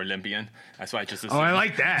stands for Olympian. That's why I just assumed. Oh, I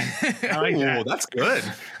like that. I like that. That's good.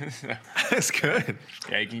 That's good.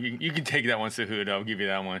 Yeah, you can take that one, Cejudo. I'll give you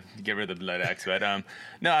that one. Get rid of the Blood Axe. But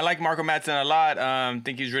no, I like Marco Madsen a lot.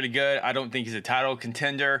 Think he's really good. I don't think he's a title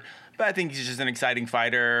contender, but I think he's just an exciting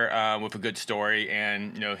fighter with a good story.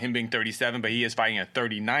 And him being 37, but he is fighting a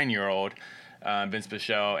 39-year-old Vince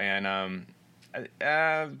Pichel. And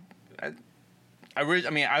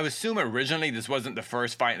I assume originally this wasn't the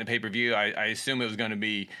first fight in the pay-per-view. I assume it was going to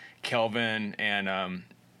be Kelvin and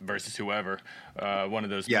versus whoever, one of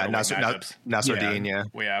those matchups. Nasruddin, yeah.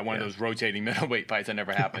 Well, yeah, one of those rotating middleweight fights that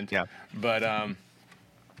never happened. Yeah. But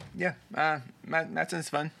Madsen's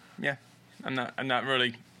fun. Yeah, I'm not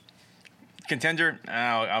really contender.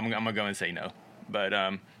 I'm gonna go and say no. But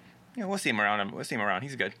we'll see him around.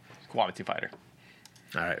 He's a good quality fighter.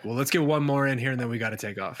 All right. Well, let's get one more in here, and then we got to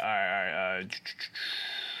take off. All right.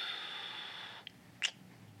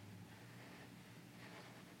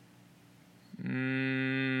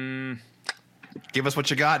 Give us what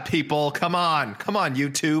you got, people. Come on,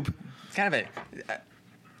 YouTube. It's kind of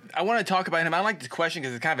I want to talk about him. I don't like the question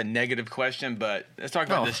because it's kind of a negative question, but let's talk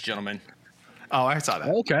about this gentleman. Oh, I saw that.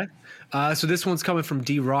 Okay. So this one's coming from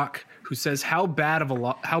D-Rock, who says, how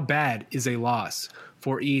bad is a loss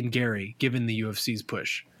for Ian Gary given the UFC's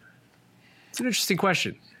push? It's an interesting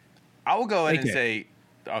question. I will go ahead and say...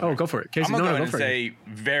 Okay. Oh, go for it. Casey, I'm going to go ahead and say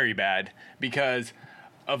very bad, because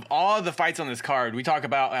of all the fights on this card, we talk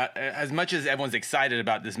about, as much as everyone's excited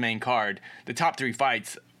about this main card, the top 3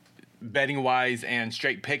 fights, betting-wise and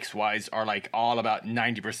straight picks-wise, are like all about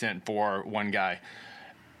 90% for one guy.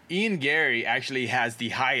 Ian Gary actually has the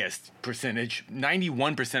highest percentage.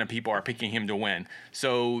 91% of people are picking him to win.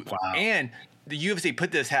 So, wow. And the UFC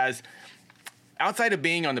put this has, outside of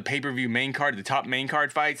being on the pay-per-view main card, the top main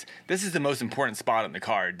card fights, this is the most important spot on the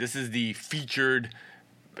card. This is the featured,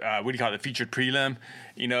 featured prelim.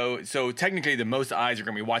 So technically the most eyes are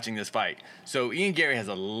going to be watching this fight. So Ian Gary has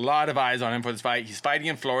a lot of eyes on him for this fight. He's fighting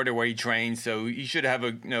in Florida where he trains, so he should have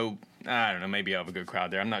I don't know, maybe have a good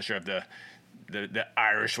crowd there. I'm not sure if the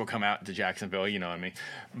Irish will come out to Jacksonville, you know what I mean?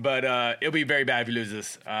 But it'll be very bad if he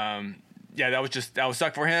loses. That was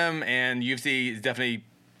suck for him, and UFC is definitely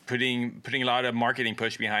putting a lot of marketing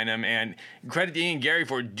push behind him. And credit to Ian Gary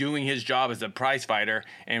for doing his job as a prize fighter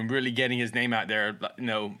and really getting his name out there.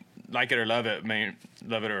 Like it or love it,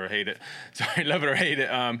 love it or hate it. Sorry, love it or hate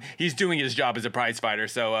it. He's doing his job as a prize fighter.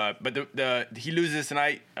 So, but he loses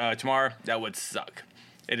tonight, tomorrow, that would suck.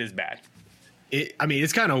 It is bad.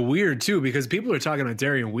 It's kind of weird too, because people are talking about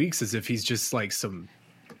Darian Weeks as if he's just like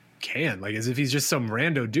as if he's just some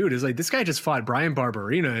rando dude. It's like, this guy just fought Brian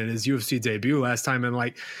Barberena in his UFC debut last time, and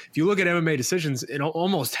like, if you look at MMA decisions,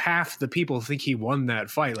 almost half the people think he won that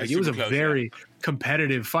fight. Like, it was a very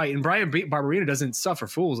competitive fight, and Brian Barberena doesn't suffer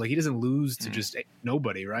fools. Like, he doesn't lose to just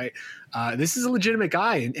nobody, right? This is a legitimate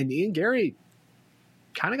guy, and Ian Gary,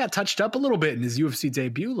 kind of got touched up a little bit in his UFC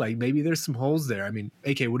debut. Like maybe there's some holes there. I mean,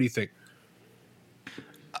 AK, what do you think?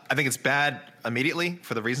 I think it's bad immediately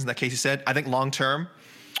for the reasons that Casey said. I think long term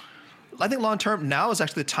now is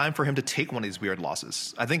actually the time for him to take one of these weird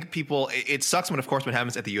losses. I think it sucks when it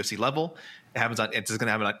happens at the UFC level. It's going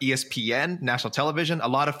to happen on ESPN, national television. A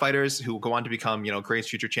lot of fighters who go on to become, great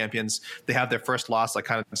future champions, they have their first loss, like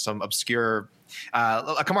kind of some obscure,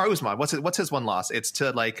 Kamaru Usman. What's his one loss? It's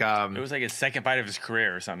to like, it was like his second fight of his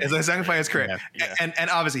career or something. It's like second fight of his career. Yeah. And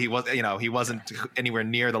obviously he wasn't anywhere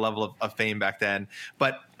near the level of fame back then.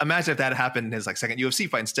 But imagine if that happened in his like second UFC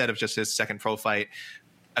fight instead of just his second pro fight.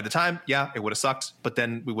 At the time, yeah, it would have sucked, but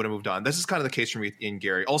then we would have moved on. This is kind of the case for me in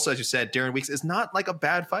Gary. Also, as you said, Darren Weeks is not like a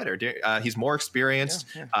bad fighter. He's more experienced,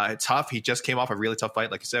 tough. He just came off a really tough fight,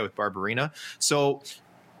 like you said, with Barberena. So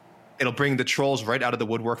it'll bring the trolls right out of the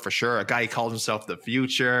woodwork for sure. A guy, he calls himself the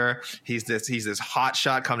future. He's this hot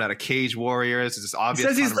shot coming out of Cage Warriors. It's this obvious.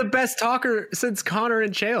 He says he's the best talker since Conor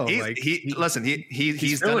and Chael.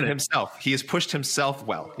 He's done it himself. He has pushed himself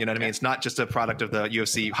well. You know what I mean? It's not just a product of the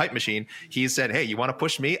UFC hype machine. He said, hey, you want to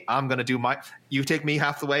push me? I'm going to do you take me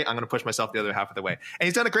half the way. I'm going to push myself the other half of the way. And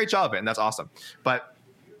he's done a great job of it. And that's awesome.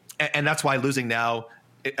 And that's why losing now,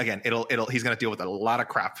 he's going to deal with a lot of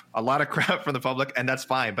crap from the public, and that's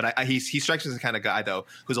fine. But he strikes me as the kind of guy, though,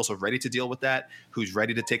 who's also ready to deal with that, who's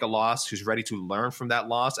ready to take a loss, who's ready to learn from that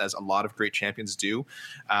loss, as a lot of great champions do.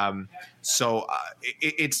 So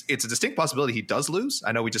it's a distinct possibility he does lose.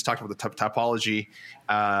 I know we just talked about the typology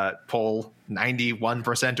poll,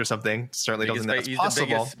 91% or something. Certainly don't think that's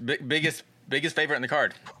possible. Biggest favorite in the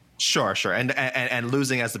card. Sure. And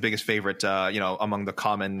losing as the biggest favorite, among the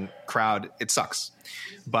common crowd, it sucks.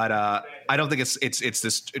 But I don't think it's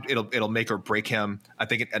this. It'll make or break him. I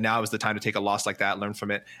think now is the time to take a loss like that, learn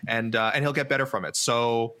from it, and he'll get better from it.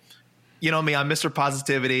 So, me, I'm Mr.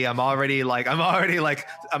 Positivity. I'm already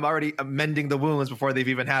mending the wounds before they've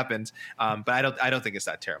even happened. But I don't think it's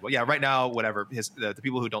that terrible. Yeah, right now, whatever. The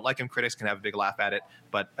people who don't like him, critics, can have a big laugh at it.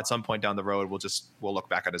 But at some point down the road, we'll look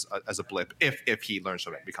back at it as a blip if he learns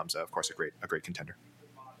from it, becomes of course a great contender.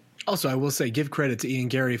 Also, I will say, give credit to Ian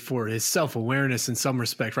Gary for his self-awareness in some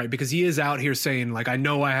respect, right? Because he is out here saying, like, I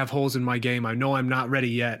know I have holes in my game. I know I'm not ready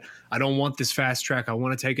yet. I don't want this fast track. I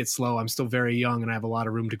want to take it slow. I'm still very young and I have a lot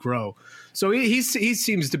of room to grow. So he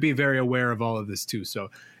seems to be very aware of all of this too.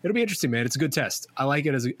 So it'll be interesting, man. It's a good test. I like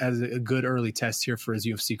it as a good early test here for his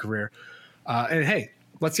UFC career. And hey,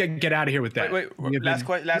 let's get out of here with that. Wait.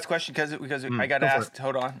 Last question because I got asked.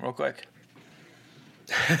 Hold on real quick.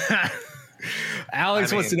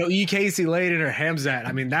 Alex wants to know Casey Layden or Khamzat.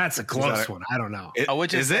 I mean, that's a close one. I don't know. I would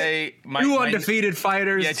just say two undefeated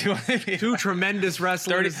fighters. Yeah, two tremendous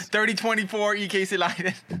wrestlers. 30-24 Casey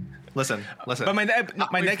Layden. Listen. But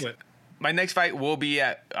my next fight will be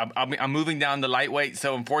at. I'm moving down the lightweight,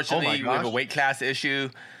 so unfortunately we have a weight class issue.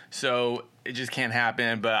 So it just can't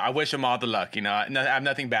happen. But I wish him all the luck. I have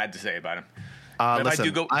nothing bad to say about him.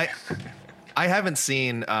 Listen, I haven't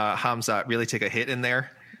seen Khamzat really take a hit in there.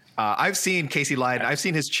 I've seen Casey Layden. I've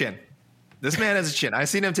seen his chin. This man has a chin. I've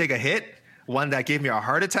seen him take a hit, one that gave me a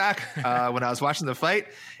heart attack when I was watching the fight,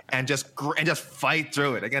 and just fight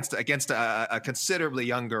through it against a considerably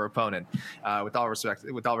younger opponent. With all respect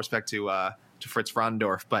to Fritz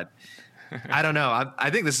Frondorf, but I don't know.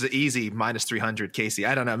 I think this is an easy -300 Casey.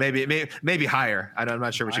 I don't know. Maybe higher. I'm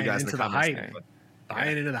not sure what you guys in the comments think.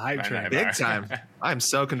 Buying into the hype train. Big time. I'm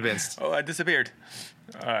so convinced. Oh, I disappeared.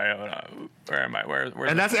 All right, hold on. Where am I?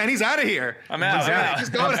 And he's out of here. I'm out.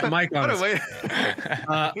 Just go to the mic on.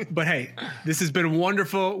 But hey, this has been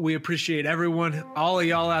wonderful. We appreciate everyone, all of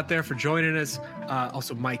y'all out there for joining us.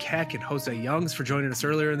 Also, Mike Heck and Jose Youngs for joining us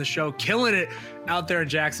earlier in the show. Killing it out there in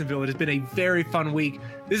Jacksonville. It has been a very fun week.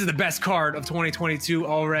 This is the best card of 2022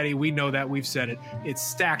 already. We know that. We've said it. It's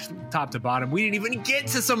stacked top to bottom. We didn't even get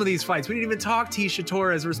to some of these fights. We didn't even talk Tisha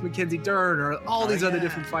Torres versus Mackenzie Dern or all these other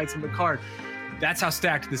different fights in the card. That's how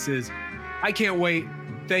stacked this is. I can't wait.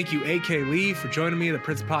 Thank you, AK Lee, for joining me, the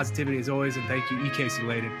Prince of Positivity as always, and thank you, Casey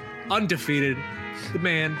Layden. Undefeated. The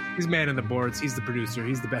man. He's man in the boards. He's the producer.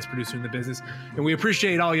 He's the best producer in the business. And we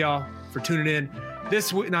appreciate all y'all for tuning in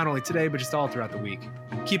this week, not only today, but just all throughout the week.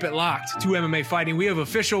 Keep it locked to MMA Fighting. We have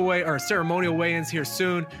ceremonial weigh-ins here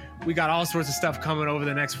soon. We got all sorts of stuff coming over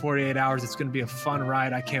the next 48 hours. It's going to be a fun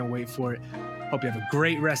ride. I can't wait for it. Hope you have a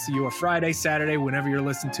great rest of your Friday, Saturday, whenever you're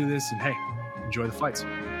listening to this. And hey, enjoy the fights.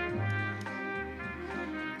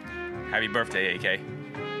 Happy birthday, AK.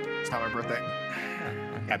 It's not my birthday.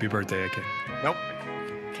 Happy birthday, AK. Nope.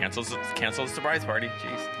 Cancel the surprise party.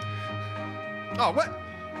 Jeez. Oh, what?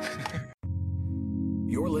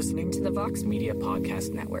 You're listening to the Vox Media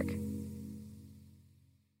Podcast Network.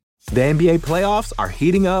 The NBA playoffs are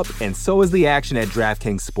heating up, and so is the action at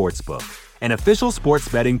DraftKings Sportsbook, an official sports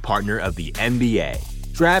betting partner of the NBA.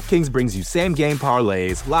 DraftKings brings you same-game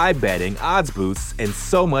parlays, live betting, odds boosts, and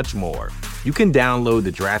so much more. You can download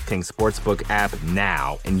the DraftKings Sportsbook app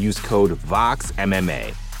now and use code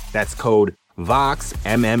VOXMMA. That's code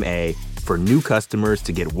VOXMMA for new customers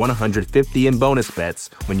to get $150 in bonus bets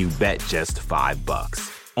when you bet just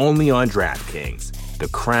 $5. Only on DraftKings. The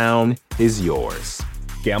crown is yours.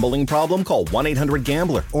 Gambling problem? Call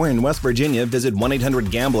 1-800-GAMBLER. Or in West Virginia, visit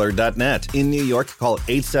 1-800-GAMBLER.net. In New York, call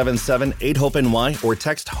 877-8-HOPE-NY or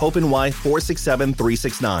text HOPE-NY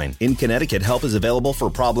 467-369. In Connecticut, help is available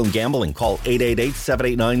for problem gambling. Call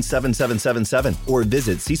 888-789-7777 or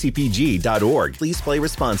visit ccpg.org. Please play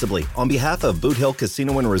responsibly. On behalf of Boot Hill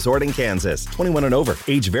Casino and Resort in Kansas, 21 and over.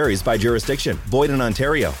 Age varies by jurisdiction. Void in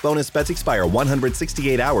Ontario. Bonus bets expire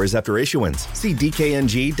 168 hours after issuance. See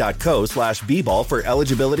dkng.co/bball for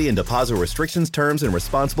eligibility and deposit restrictions, terms, and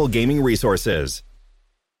responsible gaming resources.